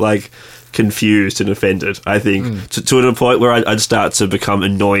genuinely, confused and offended, I think, to a point where I'd start to become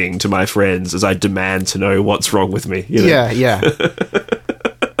annoying to my friends as I demand to know what's wrong with me. You know? Yeah.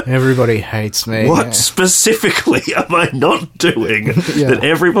 Everybody hates me. What specifically am I not doing Yeah. that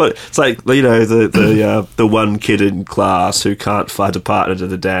everybody? It's like, the one kid in class who can't find a partner to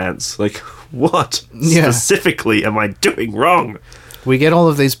the dance. Like, what specifically am I doing wrong? We get all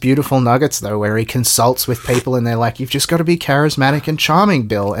of these beautiful nuggets, though, where he consults with people and they're like, you've just got to be charismatic and charming,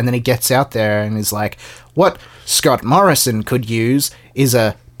 Bill. And then he gets out there and is like, what Scott Morrison could use is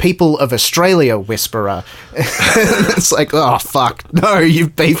a people of Australia whisperer. It's like, oh, fuck. No,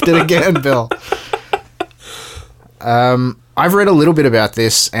 you've beefed it again, Bill. I've read a little bit about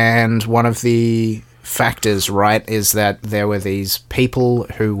this, and one of the factors, right, is that there were these people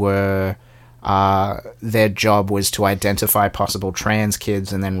who were... their job was to identify possible trans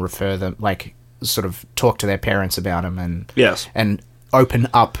kids and then refer them, sort of talk to their parents about them and open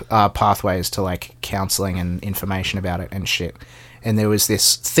up pathways to counseling and information about it and shit. And there was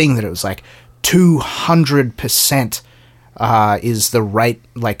this thing that it was 200% is the rate,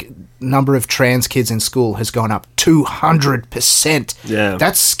 number of trans kids in school has gone up 200%. Yeah.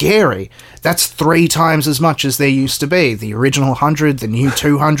 That's scary. That's 3 times as much as there used to be. The original 100, the new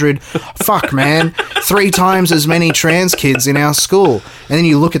 200. Fuck, man. 3 times as many trans kids in our school. And then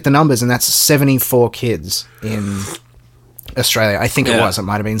you look at the numbers, and that's 74 kids in Australia. I think it was. It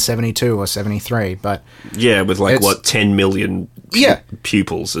might have been 72 or 73, but... Yeah, with 10 million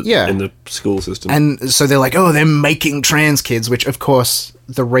pupils in the school system. And so they're like, oh, they're making trans kids, which, of course,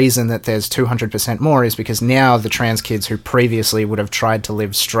 the reason that there's 200% more is because now the trans kids who previously would have tried to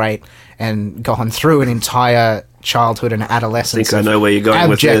live straight and gone through an entire childhood and adolescence I think I know where you're going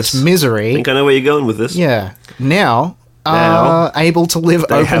with this. Misery. I think I know where you're going with this. Yeah. Now are able to live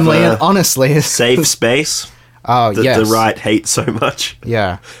openly and honestly. Safe space. Oh, that yes. the right hates so much.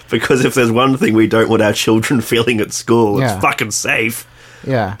 Yeah. Because if there's one thing we don't want our children feeling at school, Yeah. it's fucking safe.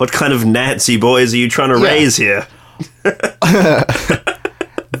 Yeah. What kind of Nazi boys are you trying to raise here?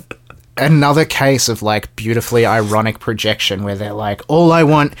 Another case of beautifully ironic projection where they're like, all I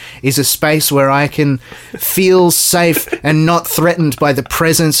want is a space where I can feel safe and not threatened by the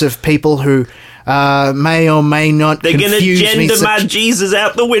presence of people who may or may not They're going to confuse me. gender my Jesus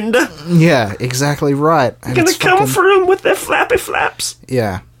out the window. Yeah, exactly right. They're going to come for him with their flappy flaps.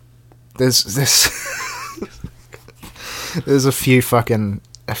 Yeah. There's there's a few fucking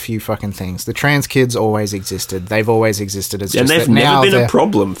things. The trans kids always existed. They've always existed as And just they've that now never been they're- a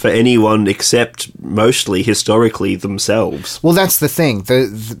problem for anyone except mostly historically themselves. Well, that's the thing.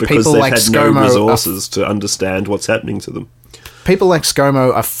 The Because people they've like had ScoMo no are resources to understand what's happening to them. people like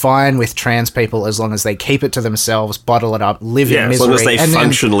ScoMo are fine with trans people as long as they keep it to themselves, bottle it up, live in As misery. long as they and then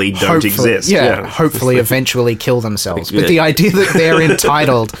functionally don't hopefully- exist. Yeah, hopefully eventually kill themselves. But Yeah. the idea that they're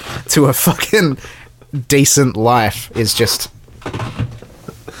entitled to a fucking decent life is just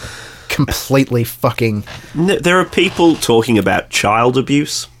completely fucking... There are people talking about child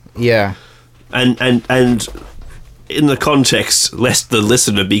abuse. Yeah. And in the context, lest the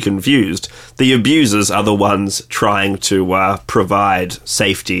listener be confused, the abusers are the ones trying to provide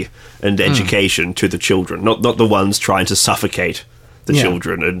safety and education to the children, not the ones trying to suffocate the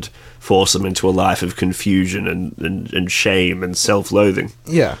children and force them into a life of confusion and shame and self-loathing.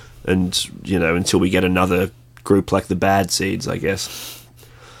 Yeah. And, until we get another group like the Bad Seeds, I guess.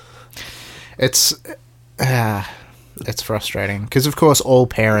 It's frustrating because, of course, all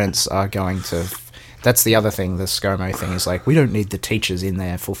parents are going to That's the other thing, the ScoMo thing is like, we don't need the teachers in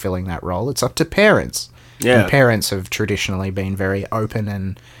there fulfilling that role. It's up to parents. Yeah. And parents have traditionally been very open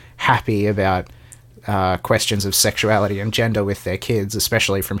and happy about questions of sexuality and gender with their kids,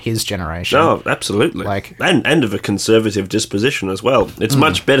 especially from his generation. Oh, absolutely. Like- and of a conservative disposition as well. It's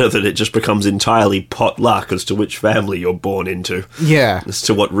much better that it just becomes entirely potluck as to which family you're born into. Yeah. As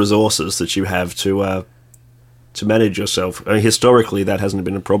to what resources that you have to manage yourself. I mean, historically, that hasn't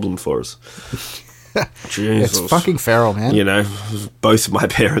been a problem for us. Jesus. It's fucking feral, man. You know, both of my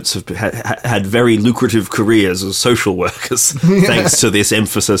parents have had very lucrative careers as social workers, thanks to this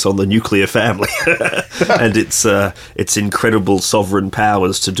emphasis on the nuclear family and its incredible sovereign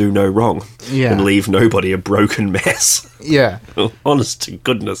powers to do no wrong and leave nobody a broken mess. Yeah. Honest to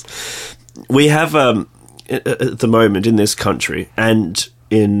goodness. We have, at the moment in this country and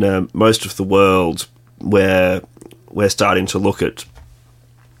in most of the world, where we're starting to look at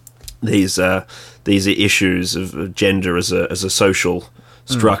these issues of gender as a social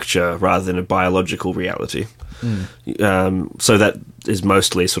structure rather than a biological reality. So that is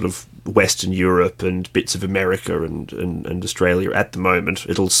mostly sort of Western Europe and bits of America and Australia at the moment.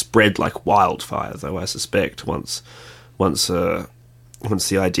 It'll spread like wildfire, though, I suspect, once the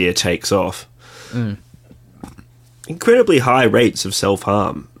idea takes off. Incredibly high rates of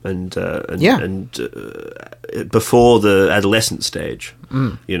self-harm and before the adolescent stage.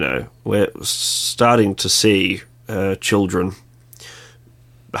 You know, we're starting to see children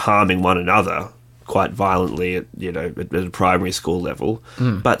harming one another quite violently at a primary school level.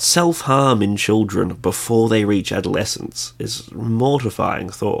 But self-harm in children before they reach adolescence is a mortifying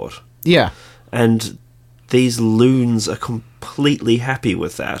thought. Yeah. And these loons are completely happy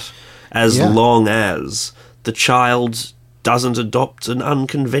with that, as long as the child doesn't adopt an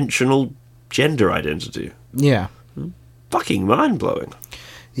unconventional gender identity. Yeah. Fucking mind-blowing.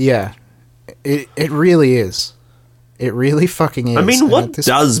 Yeah. It really is. It really fucking is. I mean, what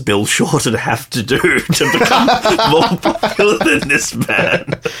does Bill Shorten have to do to become more popular than this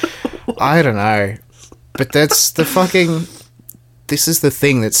man? I don't know. But that's the fucking... This is the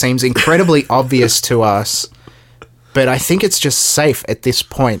thing that seems incredibly obvious to us, but I think it's just safe at this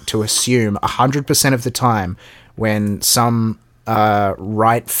point to assume 100% of the time when some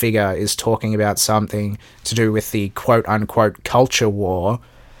right figure is talking about something to do with the quote-unquote culture war,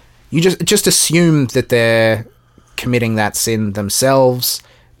 you just assume that they're committing that sin themselves,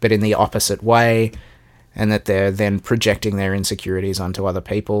 but in the opposite way, and that they're then projecting their insecurities onto other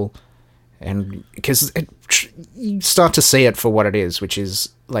people. And because you start to see it for what it is, which is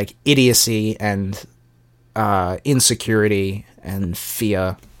like idiocy and insecurity and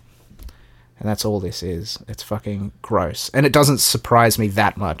fear, and that's all this is. It's fucking gross, and it doesn't surprise me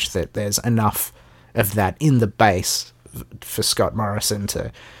that much that there's enough of that in the base for Scott Morrison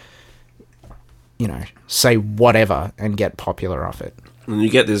to, say whatever and get popular off it. And you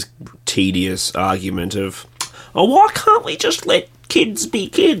get this tedious argument of, oh, why can't we just let kids be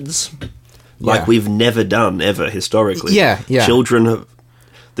kids? Like we've never done ever historically. Yeah. Children have...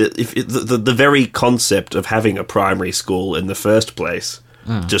 The very concept of having a primary school in the first place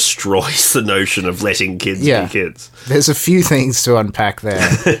destroys the notion of letting kids be kids. There's a few things to unpack there.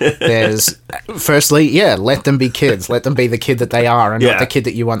 There's, firstly, let them be kids. Let them be the kid that they are and not the kid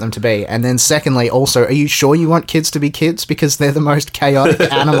that you want them to be. And then secondly, also, are you sure you want kids to be kids? Because they're the most chaotic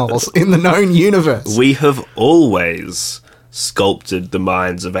animals in the known universe. We have always sculpted the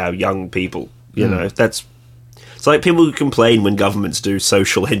minds of our young people. It's like people who complain when governments do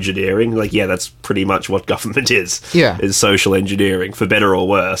social engineering. Like, that's pretty much what government is. Is social engineering, for better or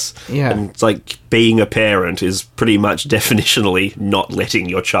worse. And it's like being a parent is pretty much definitionally not letting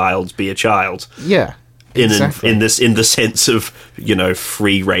your child be a child. Yeah. Exactly. In the sense of,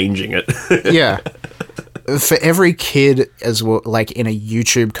 free ranging it. For every kid as well, like in a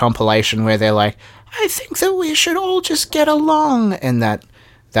YouTube compilation where they're like, I think that we should all just get along, and that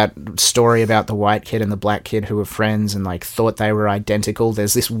story about the white kid and the black kid who were friends and like thought they were identical.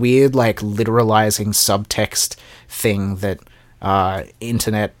 There's this weird like literalizing subtext thing that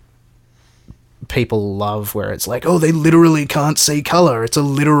internet people love, where it's like, oh, they literally can't see color. It's a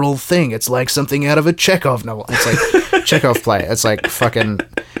literal thing. It's like something out of a Chekhov novel. It's like Chekhov play. It's like fucking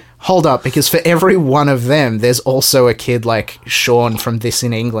hold up, because for every one of them, there's also a kid like Sean from This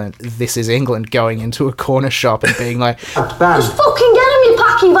Is England going into a corner shop and being like, just fucking get him, you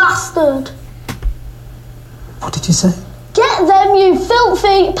packy bastard. What did you say? Get them, you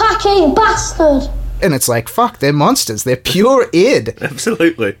filthy packy bastard. And it's like, fuck, they're monsters. They're pure id.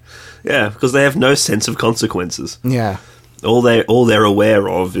 Absolutely. Yeah, because they have no sense of consequences. Yeah. All they're aware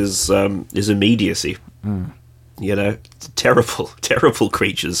of is immediacy. You know, terrible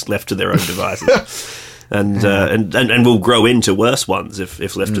creatures left to their own devices. And will grow into worse ones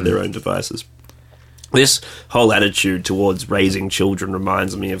if left to their own devices. This whole attitude towards raising children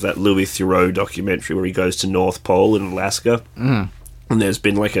reminds me of that Louis Theroux documentary where he goes to North Pole in Alaska. And there's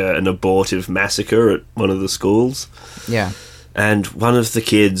been like an abortive massacre at one of the schools. Yeah. And one of the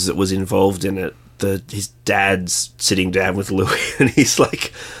kids that was involved in it, his dad's sitting down with Louis, and he's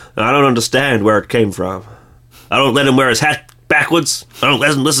like, I don't understand where it came from. I don't let him wear his hat backwards. I don't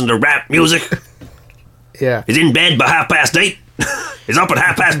let him listen to rap music. Yeah. He's in bed by 8:30. He's up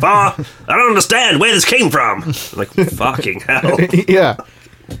at 4:30. I don't understand where this came from. I'm like, fucking hell. Yeah.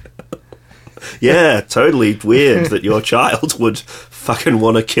 Yeah, totally weird that your child would fucking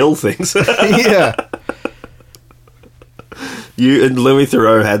want to kill things. Yeah. You and Louis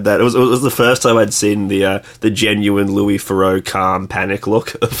Theroux had that. It was the first time I'd seen the genuine Louis Theroux calm panic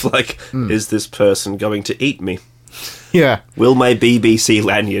look of like, is this person going to eat me? Yeah. Will my BBC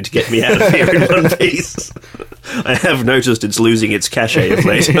lanyard get me out of here in one piece? I have noticed it's losing its cachet of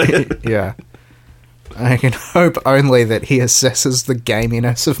late. Yeah. I can hope only that he assesses the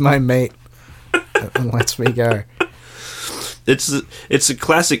gaminess of my meat and lets me go. It's a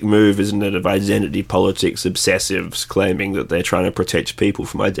classic move, isn't it, of identity politics obsessives claiming that they're trying to protect people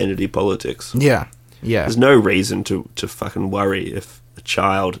from identity politics. Yeah. Yeah. There's no reason to fucking worry if a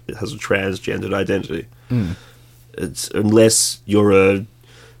child has a transgendered identity. It's unless you're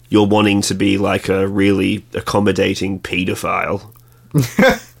wanting to be like a really accommodating paedophile.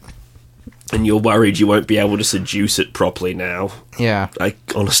 And you're worried you won't be able to seduce it properly now. Yeah. I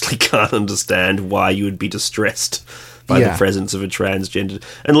honestly can't understand why you would be distressed by the presence of a transgender,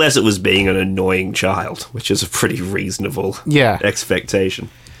 unless it was being an annoying child, which is a pretty reasonable expectation.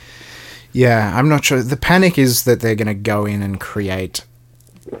 Yeah, I'm not sure. The panic is that they're going to go in and create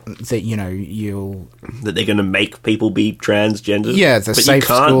that, you know, that they're going to make people be transgender. Yeah, the but Safe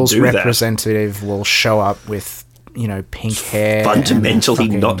Schools that. Representative will show up with, you know, pink hair. Fundamentally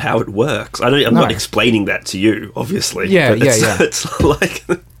not how it works. I'm not explaining that to you, obviously. Yeah, but yeah. It's like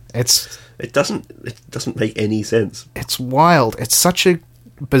it doesn't make any sense. It's wild. It's such a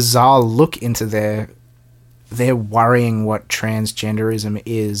bizarre look into their worrying what transgenderism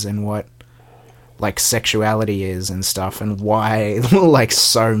is and what like sexuality is and stuff, and why like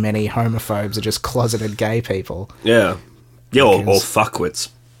so many homophobes are just closeted gay people. Yeah, or fuckwits.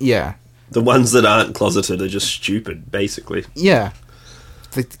 Yeah. The ones that aren't closeted are just stupid, basically. Yeah.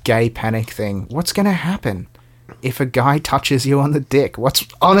 The gay panic thing. What's going to happen if a guy touches you on the dick? What's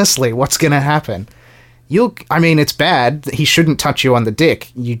going to happen? It's bad. He shouldn't touch you on the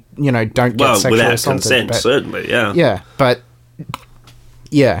dick. You know, don't get sexually without assaulted. consent, certainly, yeah. Yeah, but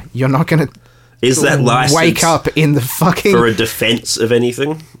yeah, you're not going to that license wake up in the fucking for a defense of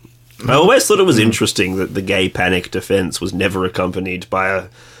anything? I always thought it was interesting that the gay panic defense was never accompanied by a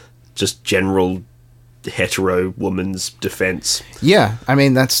just general hetero woman's defense. Yeah, I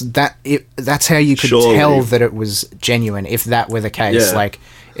mean that's how you could tell that it was genuine. If that were the case, like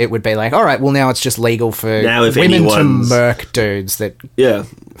it would be like, all right, well now it's just legal for women to murk dudes that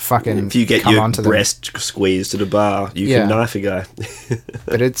fucking if you get come your onto breast squeezed at a bar, you can knife a guy.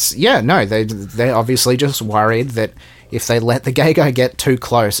 But it's they're obviously just worried that if they let the gay guy get too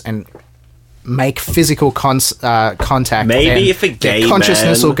close and make physical contact, maybe if a gay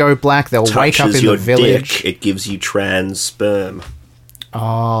consciousness man will go black, they'll wake up in the village. Dick, it gives you trans sperm.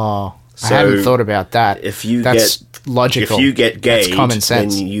 Oh, so I hadn't thought about that. That's logical. If you get gay, that's common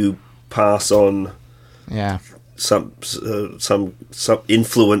sense. then you pass on some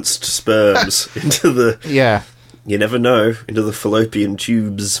influenced sperms into the you never know, into the fallopian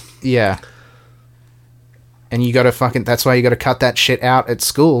tubes. Yeah. And you gotta that's why you gotta cut that shit out at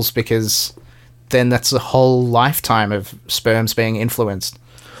schools, because then that's a whole lifetime of sperms being influenced.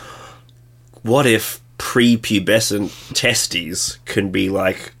 What if prepubescent testes can be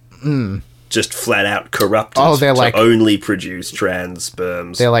like just flat out corrupted to only produce trans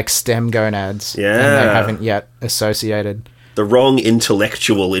sperms? They're like stem gonads. Yeah. And they haven't yet associated. The wrong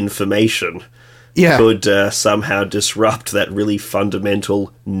intellectual information could somehow disrupt that really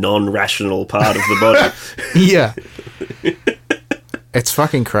fundamental, non-rational part of the body. Yeah. It's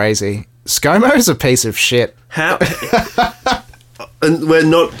fucking crazy. ScoMo's a piece of shit. How? And we're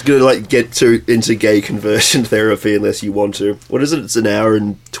not going to get into gay conversion therapy unless you want to. What is it? It's an hour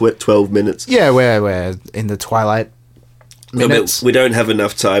and 12 minutes. Yeah, we're in the twilight minutes. We don't have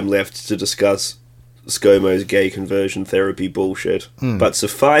enough time left to discuss ScoMo's gay conversion therapy bullshit. But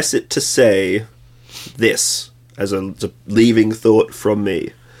suffice it to say this, as a leaving thought from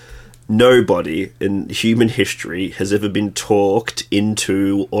me. nobody in human history has ever been talked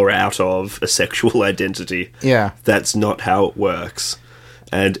into or out of a sexual identity. Yeah. That's not how it works.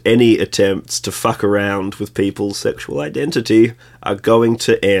 And any attempts to fuck around with people's sexual identity are going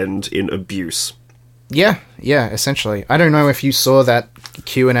to end in abuse. Yeah, essentially. I don't know if you saw that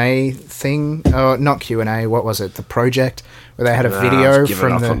Q&A thing. Oh, not Q&A, what was it? The project, where they had a video I've given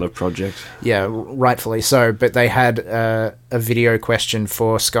from up on the project. Yeah, rightfully so. But they had a video question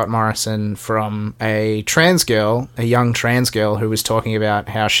for Scott Morrison from a trans girl, a young trans girl, who was talking about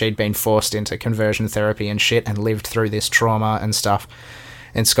how she'd been forced into conversion therapy and shit and lived through this trauma and stuff.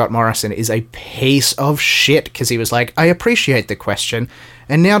 And Scott Morrison is a piece of shit because he was like, I appreciate the question,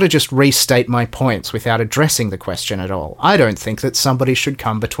 and now to just restate my points without addressing the question at all. I don't think that somebody should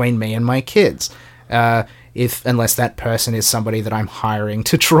come between me and my kids, unless that person is somebody that I'm hiring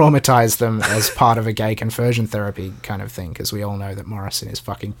to traumatize them as part of a gay conversion therapy kind of thing, because we all know that Morrison is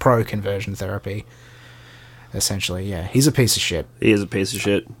fucking pro-conversion therapy. Essentially, yeah. He's a piece of shit. He is a piece of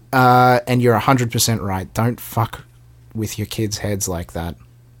shit. And you're 100% right. Don't fuck with your kids' heads like that.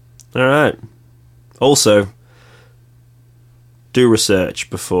 All right. Also, do research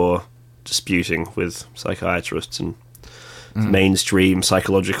before disputing with psychiatrists and mainstream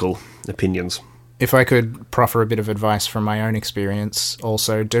psychological opinions. If I could proffer a bit of advice from my own experience,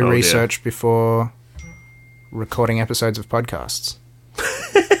 also do research before recording episodes of podcasts.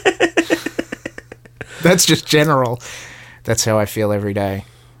 That's just general. That's how I feel every day.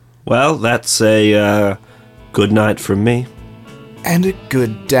 Well, that's a good night from me. And a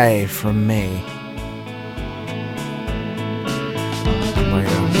good day from me.